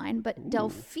shares it online. But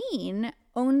Delphine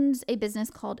owns a business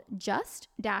called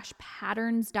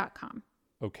just-patterns.com.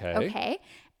 Okay. Okay.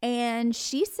 And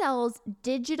she sells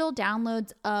digital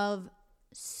downloads of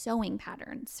sewing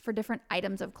patterns for different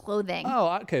items of clothing.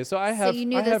 Oh, okay. So I have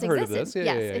heard of this. Yeah,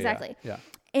 yes, exactly. Yeah.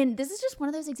 And this is just one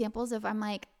of those examples of I'm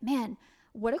like, man,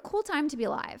 what a cool time to be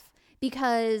alive.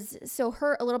 Because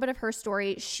a little bit of her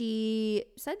story, she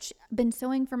said she'd been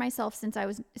sewing for myself since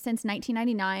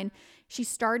 1999. She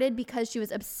started because she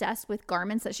was obsessed with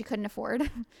garments that she couldn't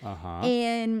afford. Uh-huh.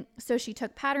 And so she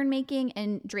took pattern making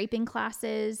and draping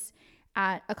classes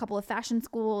at a couple of fashion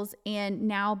schools, and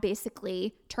now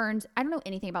basically I don't know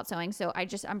anything about sewing, so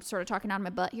I'm sort of talking out of my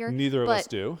butt here. Neither of us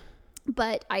do.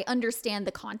 But I understand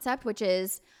the concept, which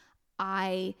is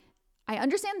I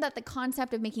understand that the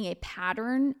concept of making a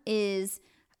pattern is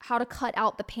how to cut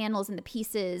out the panels and the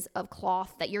pieces of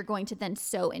cloth that you're going to then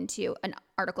sew into an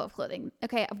article of clothing.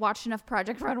 Okay, I've watched enough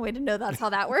Project Runway to know that's how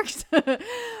that works.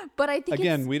 But I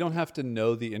think we don't have to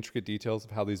know the intricate details of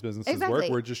how these businesses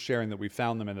work. We're just sharing that we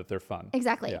found them and that they're fun.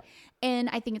 Exactly. Yeah. And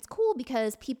I think it's cool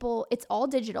because it's all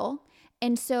digital.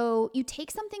 And so you take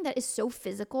something that is so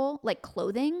physical, like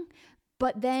clothing,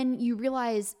 but then you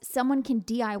realize someone can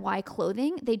DIY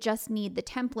clothing. They just need the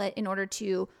template in order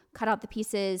to cut out the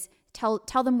pieces, tell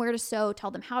them where to sew, tell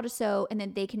them how to sew, and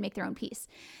then they can make their own piece.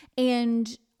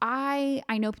 And I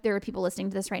know there are people listening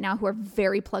to this right now who are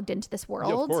very plugged into this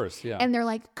world. Yeah, of course, yeah. And they're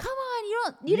like, come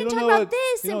on, you didn't talk about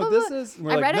this. You know what this is?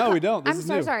 We're like, no, we don't. I'm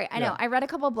so sorry. I know. I read a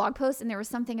couple of blog posts and there was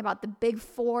something about the Big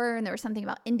Four and there was something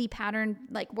about indie pattern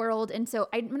like world. And so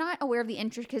I'm not aware of the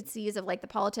intricacies of like the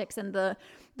politics and the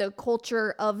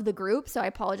culture of the group. So I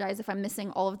apologize if I'm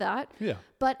missing all of that. Yeah.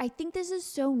 But I think this is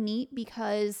so neat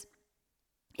because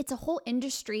it's a whole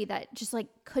industry that just like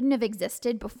couldn't have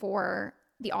existed before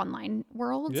the online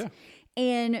world. Yeah.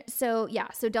 And so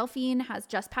Delphine has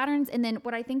Just Patterns. And then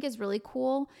what I think is really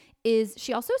cool is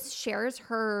she also shares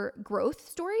her growth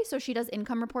story. So she does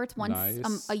income reports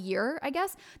once a year, I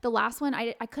guess. The last one,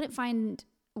 I couldn't find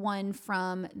one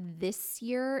from this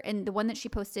year. And the one that she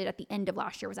posted at the end of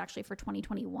last year was actually for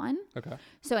 2021. Okay.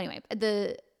 So anyway,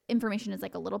 the information is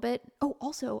like a little bit. Oh,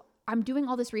 also, I'm doing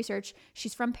all this research.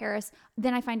 She's from Paris.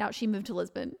 Then I find out she moved to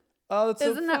Lisbon. Oh, that's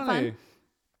Isn't so funny. that fun?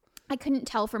 I couldn't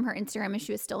tell from her Instagram if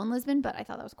she was still in Lisbon, but I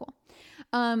thought that was cool.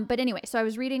 But anyway, so I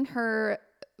was reading her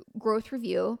growth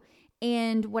review,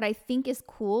 and what I think is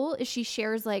cool is she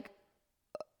shares like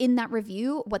in that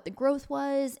review what the growth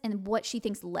was and what she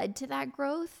thinks led to that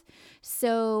growth.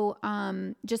 So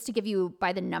just to give you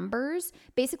by the numbers,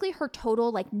 basically her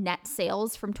total like net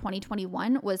sales from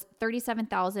 2021 was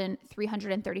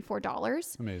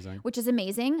 $37,334. Amazing. Which is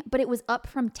amazing, but it was up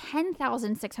from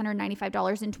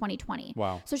 $10,695 in 2020.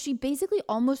 Wow. So she basically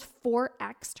almost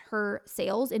 4x'd her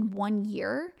sales in 1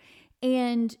 year.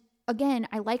 And again,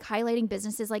 I like highlighting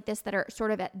businesses like this that are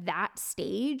sort of at that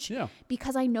stage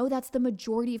because I know that's the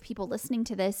majority of people listening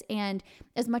to this. And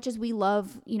as much as we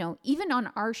love, even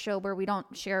on our show where we don't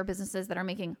share businesses that are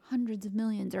making hundreds of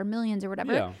millions or millions or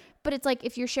whatever, but it's like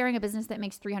if you're sharing a business that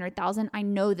makes 300,000, I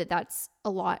know that that's a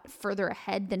lot further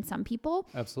ahead than some people.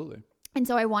 Absolutely. And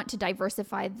so I want to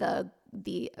diversify the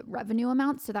revenue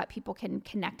amount so that people can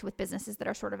connect with businesses that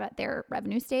are sort of at their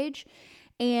revenue stage.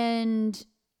 And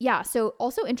yeah, so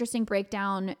also interesting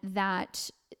breakdown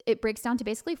that it breaks down to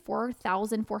basically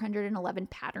 4,411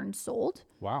 patterns sold.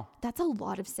 Wow. That's a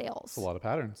lot of sales. That's a lot of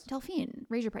patterns. Delphine,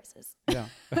 raise your prices. Yeah.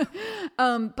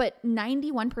 But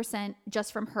 91%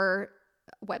 just from her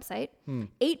website,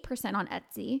 8% on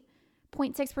Etsy,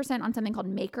 0.6% on something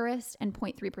called Makerist and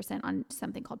 0.3% on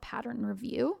something called Pattern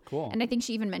Review. Cool. And I think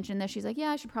she even mentioned this. She's like,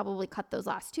 yeah, I should probably cut those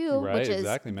last two, which is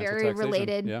very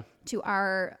related to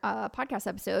our podcast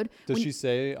episode. Does she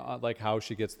say like how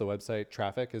she gets the website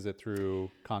traffic? Is it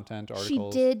through content,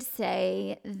 articles? She did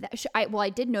say that. I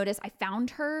did notice I found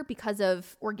her because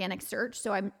of organic search.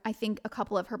 So I think a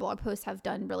couple of her blog posts have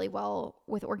done really well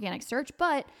with organic search,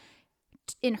 but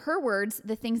in her words,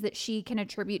 the things that she can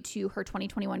attribute to her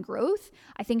 2021 growth,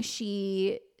 I think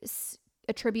she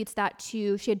attributes that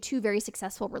to, she had 2 very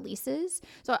successful releases.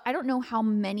 So I don't know how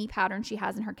many patterns she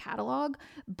has in her catalog,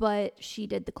 but she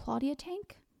did the Claudia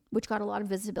tank, which got a lot of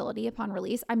visibility upon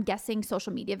release. I'm guessing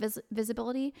social media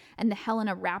visibility, and the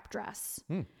Helena wrap dress.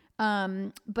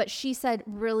 But she said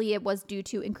really it was due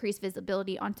to increased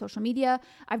visibility on social media.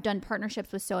 I've done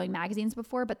partnerships with sewing magazines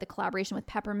before, but the collaboration with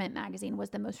Peppermint magazine was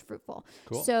the most fruitful.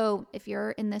 Cool. So if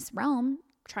you're in this realm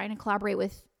trying to collaborate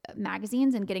with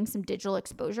magazines and getting some digital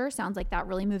exposure, sounds like that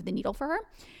really moved the needle for her.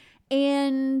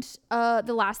 And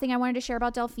the last thing I wanted to share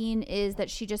about Delphine is that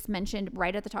she just mentioned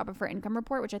right at the top of her income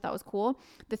report, which I thought was cool,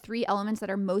 the 3 elements that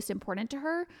are most important to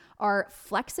her are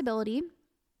flexibility.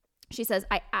 She says,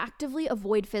 I actively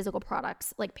avoid physical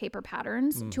products like paper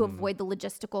patterns to avoid the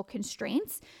logistical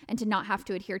constraints and to not have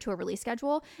to adhere to a release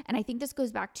schedule. And I think this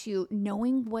goes back to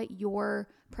knowing what your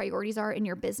priorities are in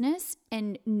your business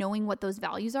and knowing what those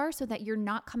values are so that you're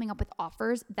not coming up with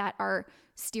offers that are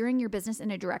steering your business in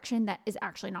a direction that is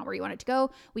actually not where you want it to go.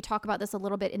 We talk about this a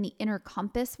little bit in the Inner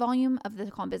Compass volume of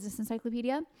the Calm Business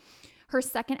Encyclopedia. Her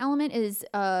second element is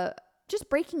just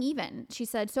breaking even. She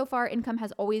said, so far, income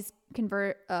has always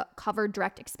covered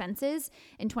direct expenses.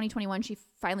 In 2021, she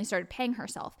finally started paying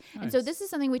herself. Nice. And so this is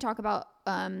something we talk about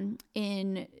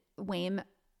in WAIM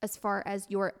as far as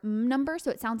your number.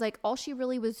 So it sounds like all she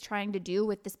really was trying to do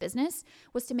with this business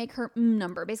was to make her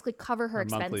number, basically cover her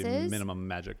expenses. Monthly minimum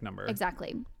magic number.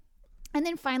 Exactly. And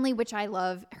then finally, which I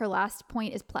love, her last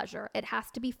point is pleasure. It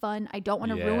has to be fun. I don't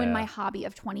want to ruin my hobby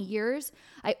of 20 years.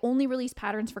 I only release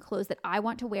patterns for clothes that I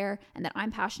want to wear and that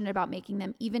I'm passionate about making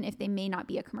them, even if they may not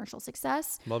be a commercial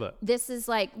success. Love it. This is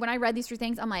like, when I read these 3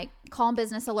 things, I'm like, calm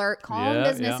business alert, calm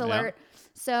business alert. Yeah.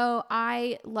 So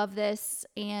I love this.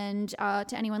 And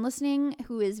to anyone listening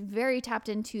who is very tapped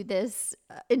into this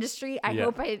industry, I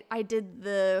hope I did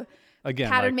the...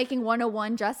 pattern making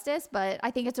 101 justice, but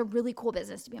I think it's a really cool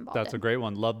business to be involved in. That's a great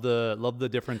one. Love the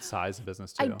different size of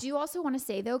business too. I do also want to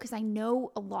say though, because I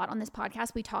know a lot on this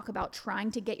podcast, we talk about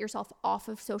trying to get yourself off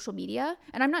of social media.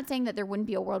 And I'm not saying that there wouldn't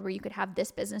be a world where you could have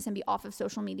this business and be off of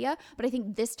social media, but I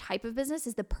think this type of business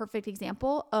is the perfect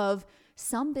example of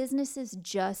some businesses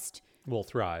just will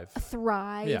thrive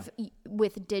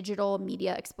with digital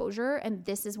media exposure. And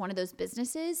this is one of those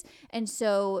businesses. And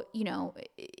so,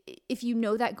 if you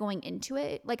know that going into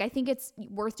it, like I think it's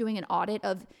worth doing an audit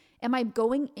of, am I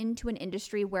going into an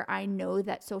industry where I know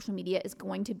that social media is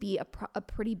going to be a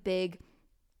pretty big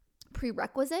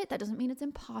prerequisite? That doesn't mean it's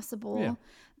impossible,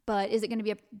 but is it going to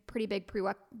be a pretty big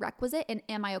prerequisite? And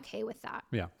am I okay with that?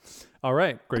 Yeah. All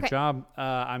right. Great job.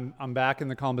 I'm back in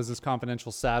the Calm Business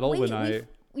Confidential saddle.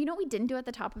 You know what we didn't do at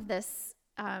the top of this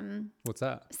what's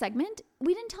that segment?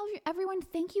 We didn't tell everyone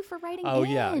thank you for writing in. Oh,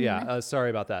 yeah. Sorry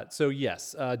about that. So,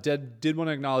 yes, did want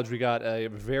to acknowledge we got a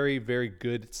very, very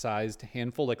good-sized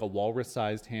handful, like a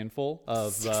walrus-sized handful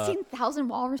of... 16,000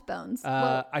 walrus bones.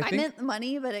 I meant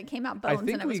money, but it came out bones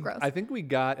and it was gross. I think we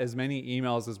got as many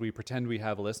emails as we pretend we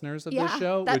have listeners of this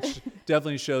show, which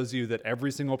definitely shows you that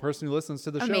every single person who listens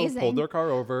to the show pulled their car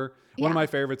over. One of my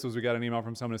favorites was we got an email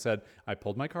from someone who said, I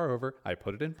pulled my car over, I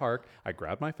put it in park, I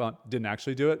grabbed my phone, didn't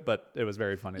actually do it, but it was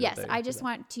very funny. Yes, I just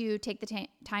want to take the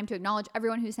time to acknowledge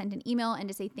everyone who sent an email and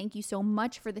to say thank you so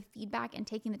much for the feedback and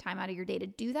taking the time out of your day to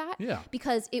do that. Yeah.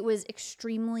 Because it was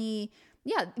extremely...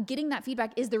 getting that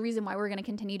feedback is the reason why we're going to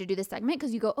continue to do this segment,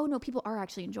 because you go, oh no, people are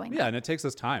actually enjoying it. Yeah, and it takes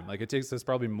us time. Like it takes us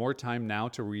probably more time now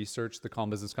to research the Calm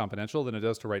Business Confidential than it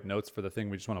does to write notes for the thing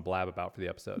we just want to blab about for the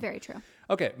episode. Very true.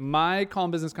 Okay, my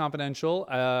Calm Business Confidential,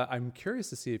 I'm curious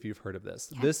to see if you've heard of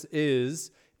this. Yeah. This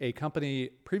is a company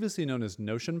previously known as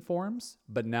Notion Forms,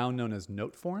 but now known as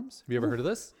Note Forms. Have you ever heard of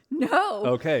this? No.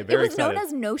 Okay, very excited. It was known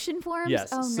as Notion Forms? Yes.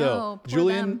 Oh so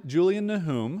no, Julian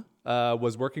Nahum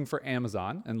was working for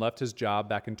Amazon and left his job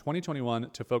back in 2021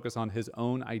 to focus on his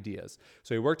own ideas.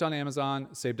 So he worked on Amazon,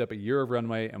 saved up a year of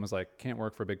runway, and was like, can't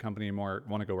work for a big company anymore,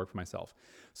 want to go work for myself.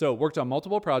 So worked on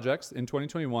multiple projects in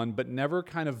 2021, but never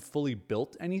kind of fully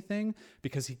built anything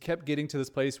because he kept getting to this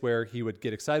place where he would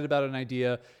get excited about an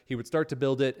idea, he would start to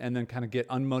build it, and then kind of get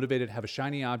unmotivated, have a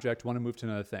shiny object, want to move to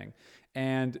another thing.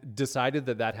 and decided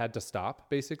that had to stop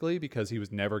basically because he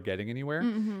was never getting anywhere.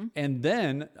 And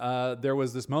then there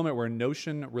was this moment where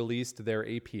Notion released their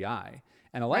API,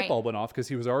 and a light bulb went off because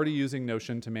he was already using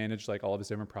Notion to manage like all of his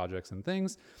different projects and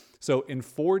things. So in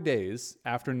 4 days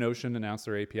after Notion announced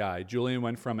their API, Julian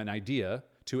went from an idea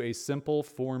to a simple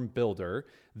form builder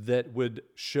that would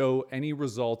show any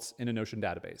results in a Notion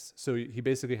database. So he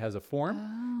basically has a form,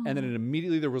 and then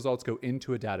immediately the results go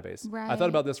into a database. I thought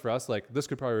about this for us, like this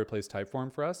could probably replace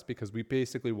Typeform for us because we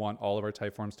basically want all of our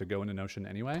Typeforms to go into Notion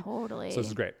anyway. Totally. So this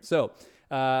is great. So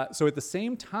at the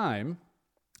same time,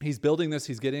 he's building this,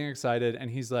 he's getting excited, and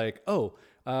he's like,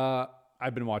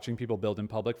 I've been watching people build in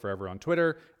public forever on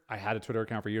Twitter. I had a Twitter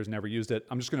account for years, never used it.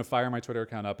 I'm just going to fire my Twitter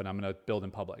account up and I'm going to build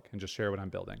in public and just share what I'm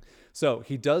building. So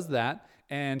he does that,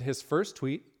 and his first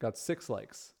tweet got 6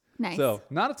 likes. Nice. So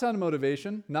not a ton of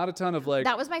motivation, not a ton of like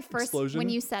that was my first explosion. When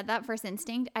you said that first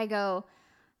instinct, I go,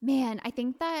 man, I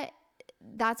think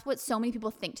that's what so many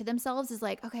people think to themselves is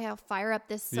like, okay, I'll fire up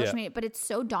this social media, but it's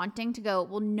so daunting to go,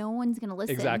 well, no one's going to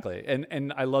listen. Exactly.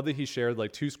 And I love that he shared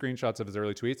like 2 screenshots of his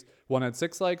early tweets. One had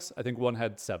 6 likes. I think one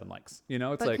had 7 likes. You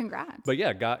know, it's like, congrats. But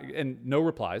yeah, and no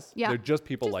replies. Yeah. They're just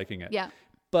people liking it. Yeah.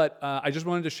 But I just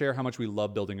wanted to share how much we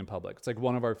love building in public. It's like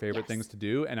one of our favorite things to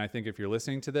do. And I think if you're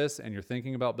listening to this and you're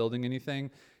thinking about building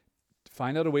anything,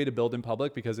 find out a way to build in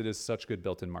public because it is such good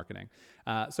built-in marketing.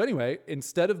 So anyway,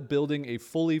 instead of building a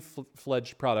fully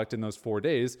fledged product in those 4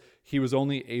 days, he was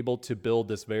only able to build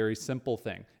this very simple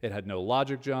thing. It had no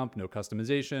logic jump, no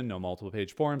customization, no multiple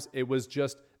page forms. It was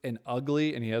just an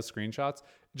ugly, and he has screenshots,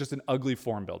 just an ugly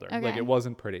form builder. Okay. Like it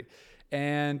wasn't pretty.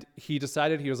 And he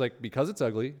decided, he was like, because it's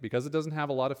ugly, because it doesn't have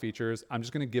a lot of features, I'm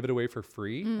just going to give it away for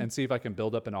free and see if I can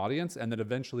build up an audience and then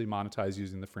eventually monetize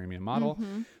using the freemium model.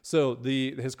 So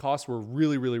his costs were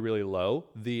really, really, really low.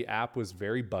 The app was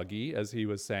very buggy, as he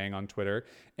was saying on Twitter.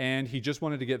 And he just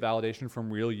wanted to get validation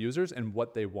from real users and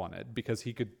what they wanted because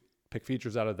he could pick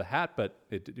features out of the hat, but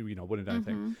it wouldn't do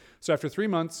anything. So after 3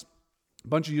 months, a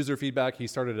bunch of user feedback. He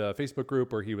started a Facebook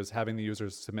group where he was having the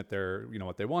users submit their,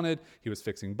 what they wanted. He was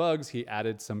fixing bugs. He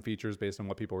added some features based on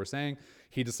what people were saying.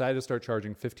 He decided to start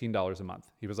charging $15 a month.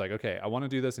 He was like, okay, I want to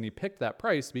do this. And he picked that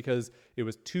price because it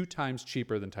was 2 times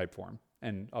cheaper than Typeform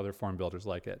and other form builders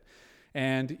like it.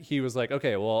 And he was like,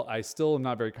 okay, well, I still am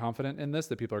not very confident in this,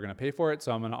 that people are going to pay for it.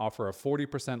 So I'm going to offer a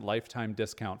 40% lifetime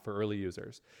discount for early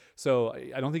users. So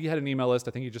I don't think he had an email list.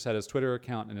 I think he just had his Twitter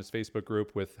account and his Facebook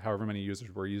group with however many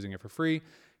users were using it for free.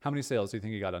 How many sales do you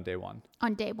think he got on day 1?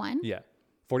 On day 1? Yeah.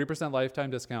 40%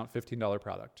 lifetime discount, $15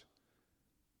 product.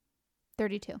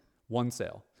 32. 1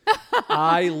 sale.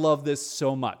 I love this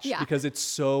so much because it's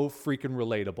so freaking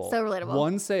relatable. So relatable.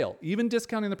 1 sale, even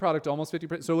discounting the product almost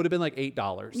 50%. So it would have been like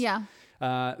 $8. Yeah.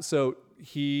 So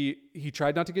he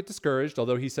tried not to get discouraged,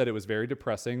 although he said it was very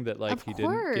depressing that he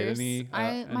didn't get any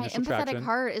my initial empathetic traction.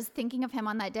 Heart is thinking of him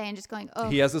on that day and just going, oh.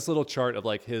 He has this little chart of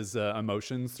like his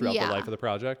emotions throughout the life of the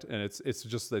project, and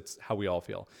it's how we all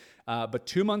feel. But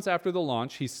 2 months after the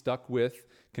launch, he stuck with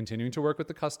continuing to work with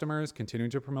the customers, continuing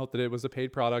to promote that it was a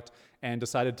paid product, and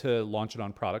decided to launch it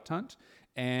on Product Hunt.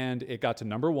 And it got to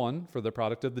number 1 for the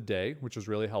product of the day, which was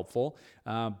really helpful.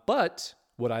 But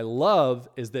what I love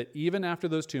is that even after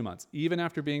those 2 months, even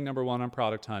after being number 1 on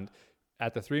Product Hunt,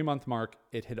 at the 3-month mark,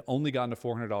 it had only gotten to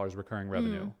 $400 recurring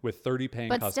revenue with 30 paying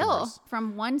customers. But still,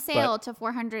 from 1 sale to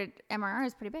 400 MRR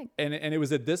is pretty big. And it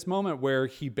was at this moment where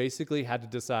he basically had to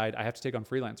decide, I have to take on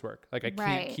freelance work. Like I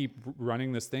can't keep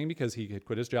running this thing because he had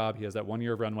quit his job. He has that 1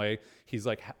 year of runway. He's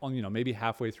like, maybe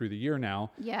halfway through the year now.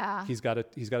 Yeah. He's got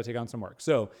to take on some work.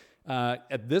 So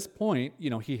at this point,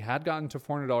 he had gotten to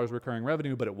 $400 recurring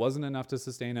revenue, but it wasn't enough to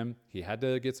sustain him. He had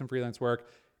to get some freelance work.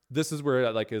 This is where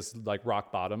is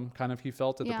rock bottom kind of he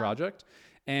felt at the project.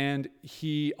 And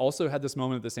he also had this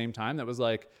moment at the same time that was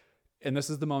and this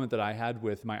is the moment that I had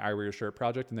with my I Wear Your Shirt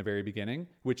project in the very beginning,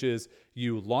 which is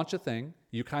you launch a thing,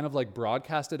 you kind of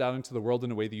broadcast it out into the world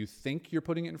in a way that you think you're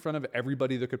putting it in front of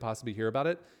everybody that could possibly hear about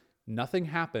it. Nothing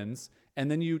happens.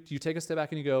 And then you take a step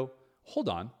back and you go, hold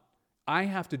on, I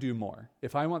have to do more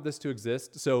if I want this to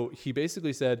exist. So he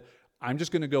basically said, I'm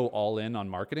just going to go all in on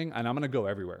marketing and I'm going to go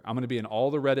everywhere. I'm going to be in all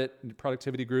the Reddit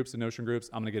productivity groups and Notion groups.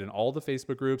 I'm going to get in all the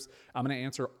Facebook groups. I'm going to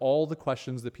answer all the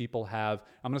questions that people have.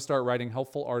 I'm going to start writing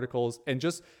helpful articles and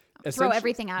just throw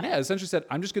everything at it. Yeah, essentially said,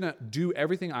 I'm just going to do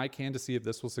everything I can to see if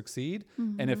this will succeed.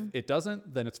 And if it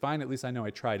doesn't, then it's fine. At least I know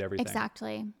I tried everything.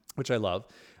 Exactly. Which I love.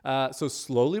 So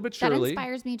slowly but surely. That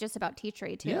inspires me just about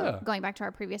Teachery too. Yeah. Going back to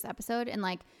our previous episode and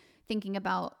thinking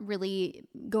about really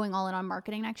going all in on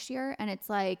marketing next year. And it's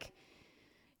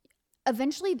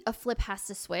eventually a flip has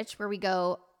to switch where we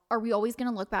go, are we always going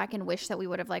to look back and wish that we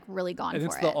would have like really gone and for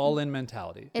it's it? the all-in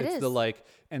mentality. It's is. the like,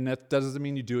 and that doesn't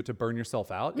mean you do it to burn yourself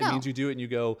out. It means you do it and you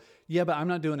go, yeah, but I'm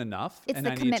not doing enough, It's and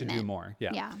the I commitment. need to do more.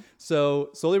 Yeah. So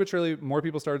slowly but surely, more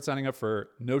people started signing up for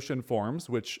Notion Forms,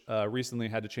 which recently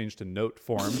had to change to Note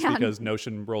Forms because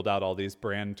Notion rolled out all these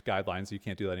brand guidelines. So you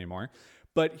can't do that anymore.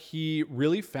 But he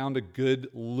really found a good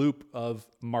loop of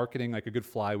marketing, like a good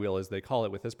flywheel, as they call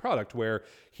it, with his product, where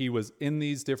he was in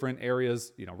these different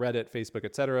areas, Reddit, Facebook,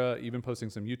 etc., even posting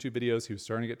some YouTube videos. He was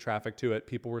starting to get traffic to it.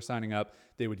 People were signing up.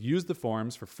 They would use the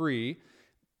forms for free.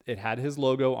 It had his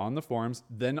logo on the forms.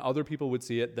 Then other people would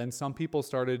see it. Then some people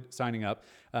started signing up.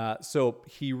 So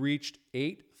he reached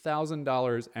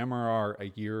 $8,000 MRR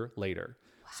a year later.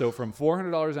 Wow. So from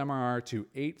 $400 MRR to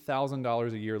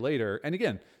 $8,000 a year later. And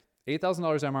again, $8,000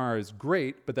 MRR is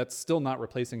great, but that's still not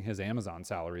replacing his Amazon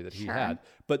salary that he had.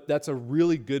 But that's a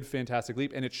really good, fantastic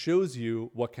leap. And it shows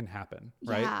you what can happen,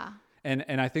 right? Yeah.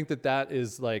 And I think that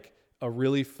is like a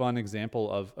really fun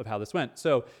example of how this went.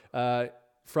 So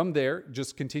from there,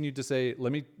 just continued to say,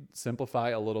 let me simplify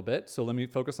a little bit. So let me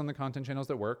focus on the content channels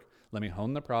that work. Let me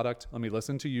hone the product. Let me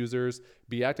listen to users,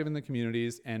 be active in the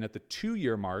communities. And at the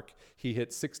 2-year mark, he hit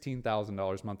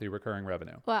 $16,000 monthly recurring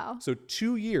revenue. Wow. So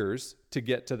 2 years to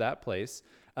get to that place.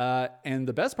 And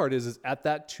the best part is at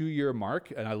that 2-year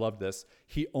mark, and I love this,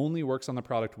 he only works on the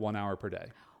product 1 hour per day.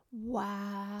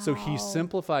 Wow. So he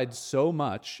simplified so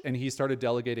much, and he started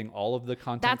delegating all of the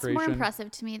content creation. That's more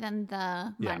impressive to me than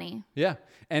the money. Yeah.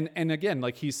 And again,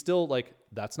 like he's still like,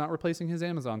 that's not replacing his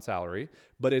Amazon salary,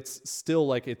 but it's still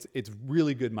like, it's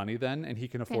really good money then, and he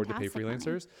can afford to pay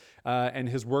freelancers. And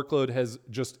his workload has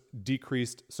just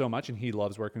decreased so much, and he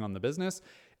loves working on the business.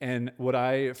 And what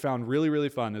I found really, really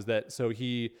fun is that, so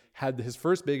he had his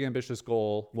first big ambitious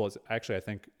goal was actually, I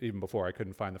think even before, I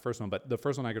couldn't find the first one, but the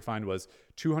first one I could find was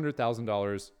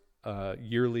 $200,000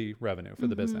 yearly revenue for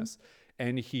the business.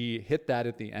 And he hit that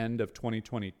at the end of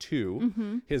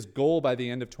 2022. His goal by the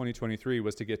end of 2023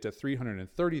 was to get to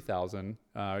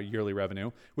 $330,000 yearly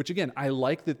revenue, which again, I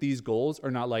like that these goals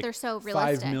are not like they're so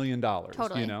realistic. $5 million,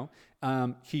 Totally.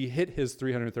 He hit his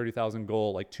 330,000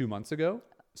 goal like 2 months ago.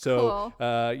 So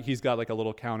he's got like a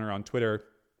little counter on Twitter,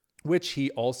 which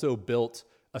he also built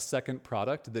a second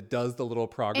product that does the little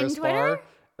progress bar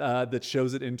that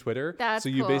shows it in Twitter. That's so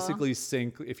you cool. basically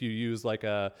sync if you use like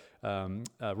a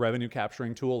revenue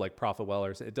capturing tool like Profitwell,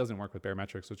 or it doesn't work with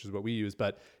Baremetrics, which is what we use,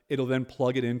 but it'll then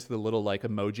plug it into the little like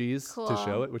emojis to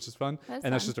show it, which is fun.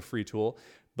 That's just a free tool.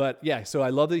 But yeah, so I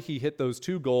love that he hit those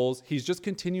 2 goals. He's just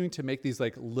continuing to make these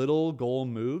like little goal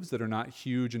moves that are not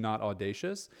huge and not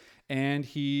audacious. And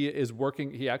he is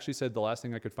working. He actually said the last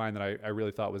thing I could find that I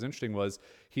really thought was interesting was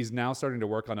he's now starting to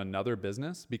work on another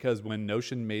business, because when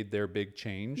Notion made their big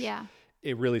change,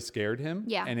 it really scared him.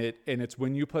 Yeah. And it's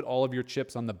when you put all of your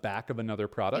chips on the back of another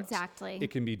product, exactly,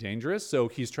 it can be dangerous. So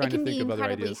he's trying to think of other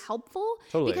ideas. It can be incredibly helpful.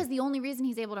 Totally. Because the only reason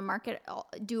he's able to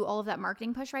do all of that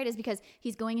marketing push, right, is because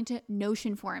he's going into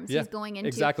Notion Forms. He's going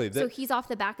into so he's off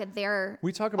the back of their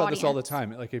We talk about this all the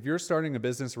time. Like if you're starting a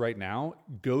business right now,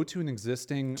 go to an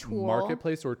existing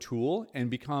marketplace or tool and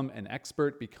become an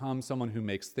expert, become someone who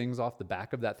makes things off the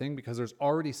back of that thing, because there's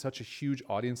already such a huge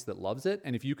audience that loves it.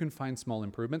 And if you can find small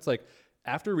improvements, like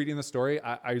after reading the story,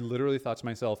 I literally thought to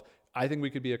myself, I think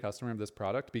we could be a customer of this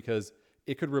product, because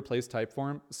it could replace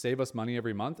Typeform, save us money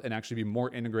every month, and actually be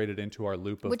more integrated into our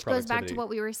loop of Which productivity. goes back to what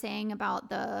we were saying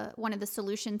about one of the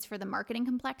solutions for the marketing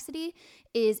complexity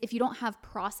is if you don't have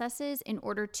processes in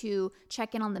order to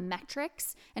check in on the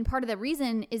metrics. And part of the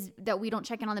reason is that we don't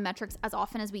check in on the metrics as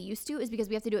often as we used to is because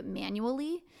we have to do it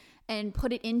manually and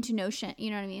put it into Notion.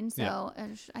 You know what I mean? So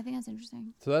I think that's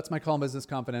interesting. So that's my Calm Business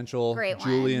Confidential. Great one.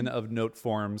 Julian of Note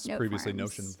Forms, previously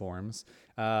Notion Forms.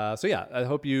 So yeah, I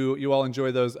hope you all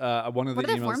enjoy those. One of what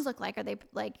the do the forms look like? Are they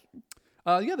like...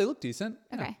 Yeah, they look decent.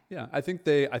 Okay. Yeah. I think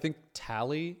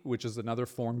Tally, which is another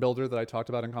form builder that I talked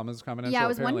about in Calm Business Confidential. Yeah, I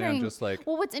was apparently wondering. I'm just like,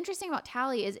 well, what's interesting about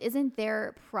Tally isn't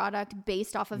their product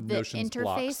based off of the Notion's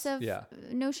interface blocks.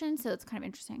 of Notion? So it's kind of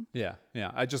interesting. Yeah.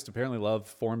 I just apparently love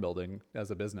form building as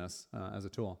a business, as a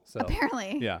tool. So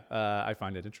apparently. Yeah, I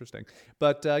find it interesting.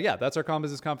 But yeah, that's our Calm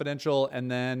Business Confidential. And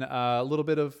then a little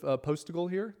bit of Postigal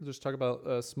here. Just talk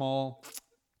about small...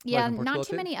 Yeah, not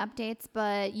too many updates,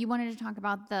 but you wanted to talk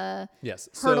about the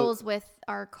hurdles with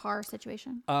our car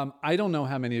situation. I don't know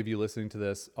how many of you listening to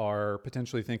this are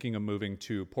potentially thinking of moving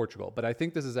to Portugal, but I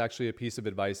think this is actually a piece of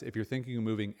advice if you're thinking of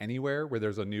moving anywhere where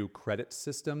there's a new credit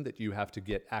system that you have to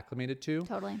get acclimated to.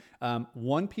 Totally.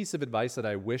 One piece of advice that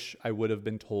I wish I would have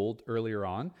been told earlier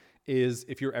on is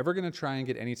if you're ever going to try and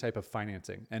get any type of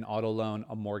financing, an auto loan,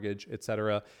 a mortgage,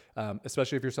 etc.,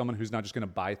 especially if you're someone who's not just going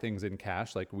to buy things in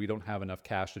cash, like we don't have enough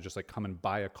cash to just like come and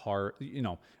buy a car,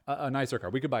 a nicer car.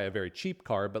 We could buy a very cheap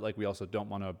car, but like we also don't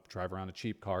want to drive around a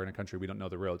cheap car in a country we don't know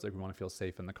the roads. Like we want to feel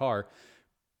safe in the car.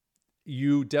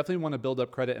 You definitely want to build up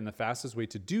credit, and the fastest way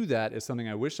to do that is something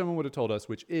I wish someone would have told us,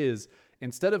 which is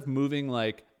instead of moving,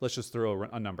 like, let's just throw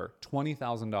a number,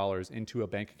 $20,000 into a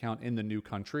bank account in the new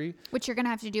country, which you're going to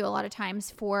have to do a lot of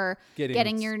times for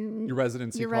getting your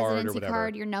residency card or whatever,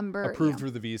 your number approved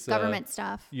through the visa, government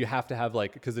stuff. You have to have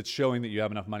because it's showing that you have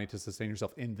enough money to sustain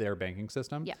yourself in their banking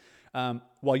system. Yeah.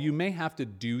 While you may have to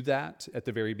do that at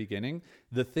the very beginning,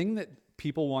 the thing that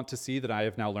people want to see that I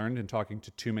have now learned in talking to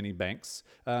too many banks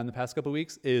in the past couple of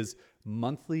weeks is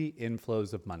monthly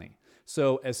inflows of money.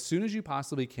 So as soon as you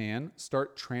possibly can,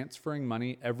 start transferring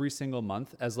money every single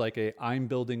month as I'm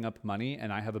building up money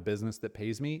and I have a business that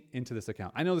pays me into this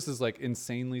account. I know this is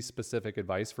insanely specific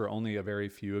advice for only a very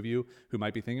few of you who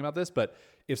might be thinking about this, but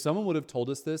if someone would have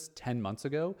told us this 10 months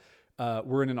ago,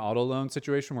 we're in an auto loan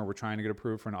situation where we're trying to get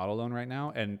approved for an auto loan right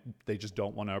now, and they just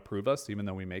don't want to approve us, even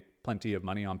though we make plenty of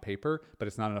money on paper, but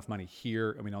it's not enough money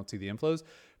here and we don't see the inflows.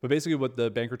 But basically what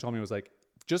the banker told me was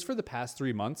just for the past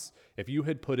 3 months, if you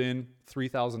had put in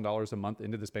 $3,000 a month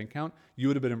into this bank account, you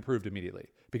would have been approved immediately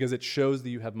because it shows that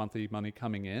you have monthly money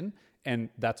coming in. And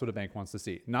that's what a bank wants to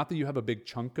see. Not that you have a big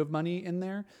chunk of money in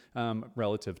there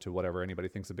relative to whatever anybody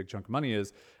thinks a big chunk of money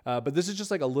is. But this is just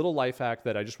a little life hack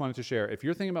that I just wanted to share. If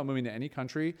you're thinking about moving to any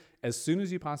country, as soon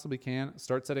as you possibly can,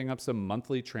 start setting up some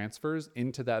monthly transfers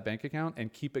into that bank account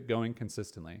and keep it going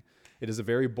consistently. It is a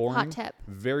very boring,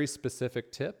 very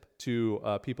specific tip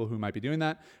to people who might be doing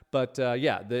that. But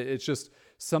it's just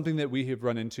something that we have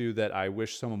run into that I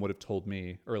wish someone would have told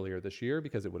me earlier this year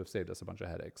because it would have saved us a bunch of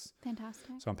headaches.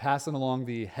 Fantastic. So I'm passing along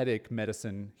the headache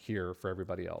medicine here for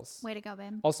everybody else. Way to go,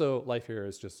 babe. Also, life here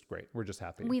is just great. We're just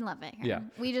happy. We love it here. Yeah.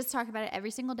 We just talk about it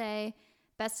every single day.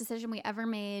 Best decision we ever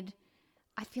made.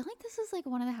 I feel like this is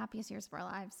one of the happiest years of our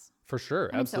lives. For sure.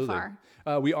 Absolutely. So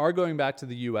far. We are going back to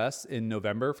the U.S. in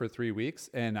November for 3 weeks.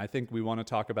 And I think we want to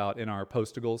talk about in our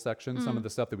post-to-goal section some of the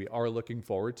stuff that we are looking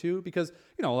forward to. Because,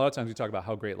 a lot of times we talk about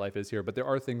how great life is here, but there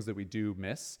are things that we do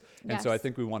miss. And so I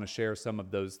think we want to share some of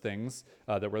those things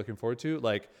that we're looking forward to.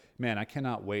 Man, I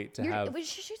cannot wait to have...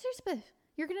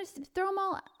 You're going to throw them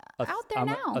all out there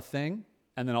now. A thing.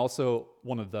 And then also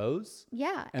one of those.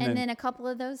 Yeah. And then a couple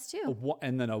of those too.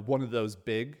 And then one of those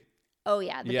big. Oh,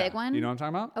 yeah. The big one. You know what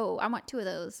I'm talking about? Oh, I want 2 of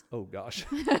those. Oh, gosh.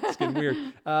 It's getting weird.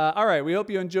 All right. We hope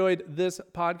you enjoyed this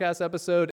podcast episode.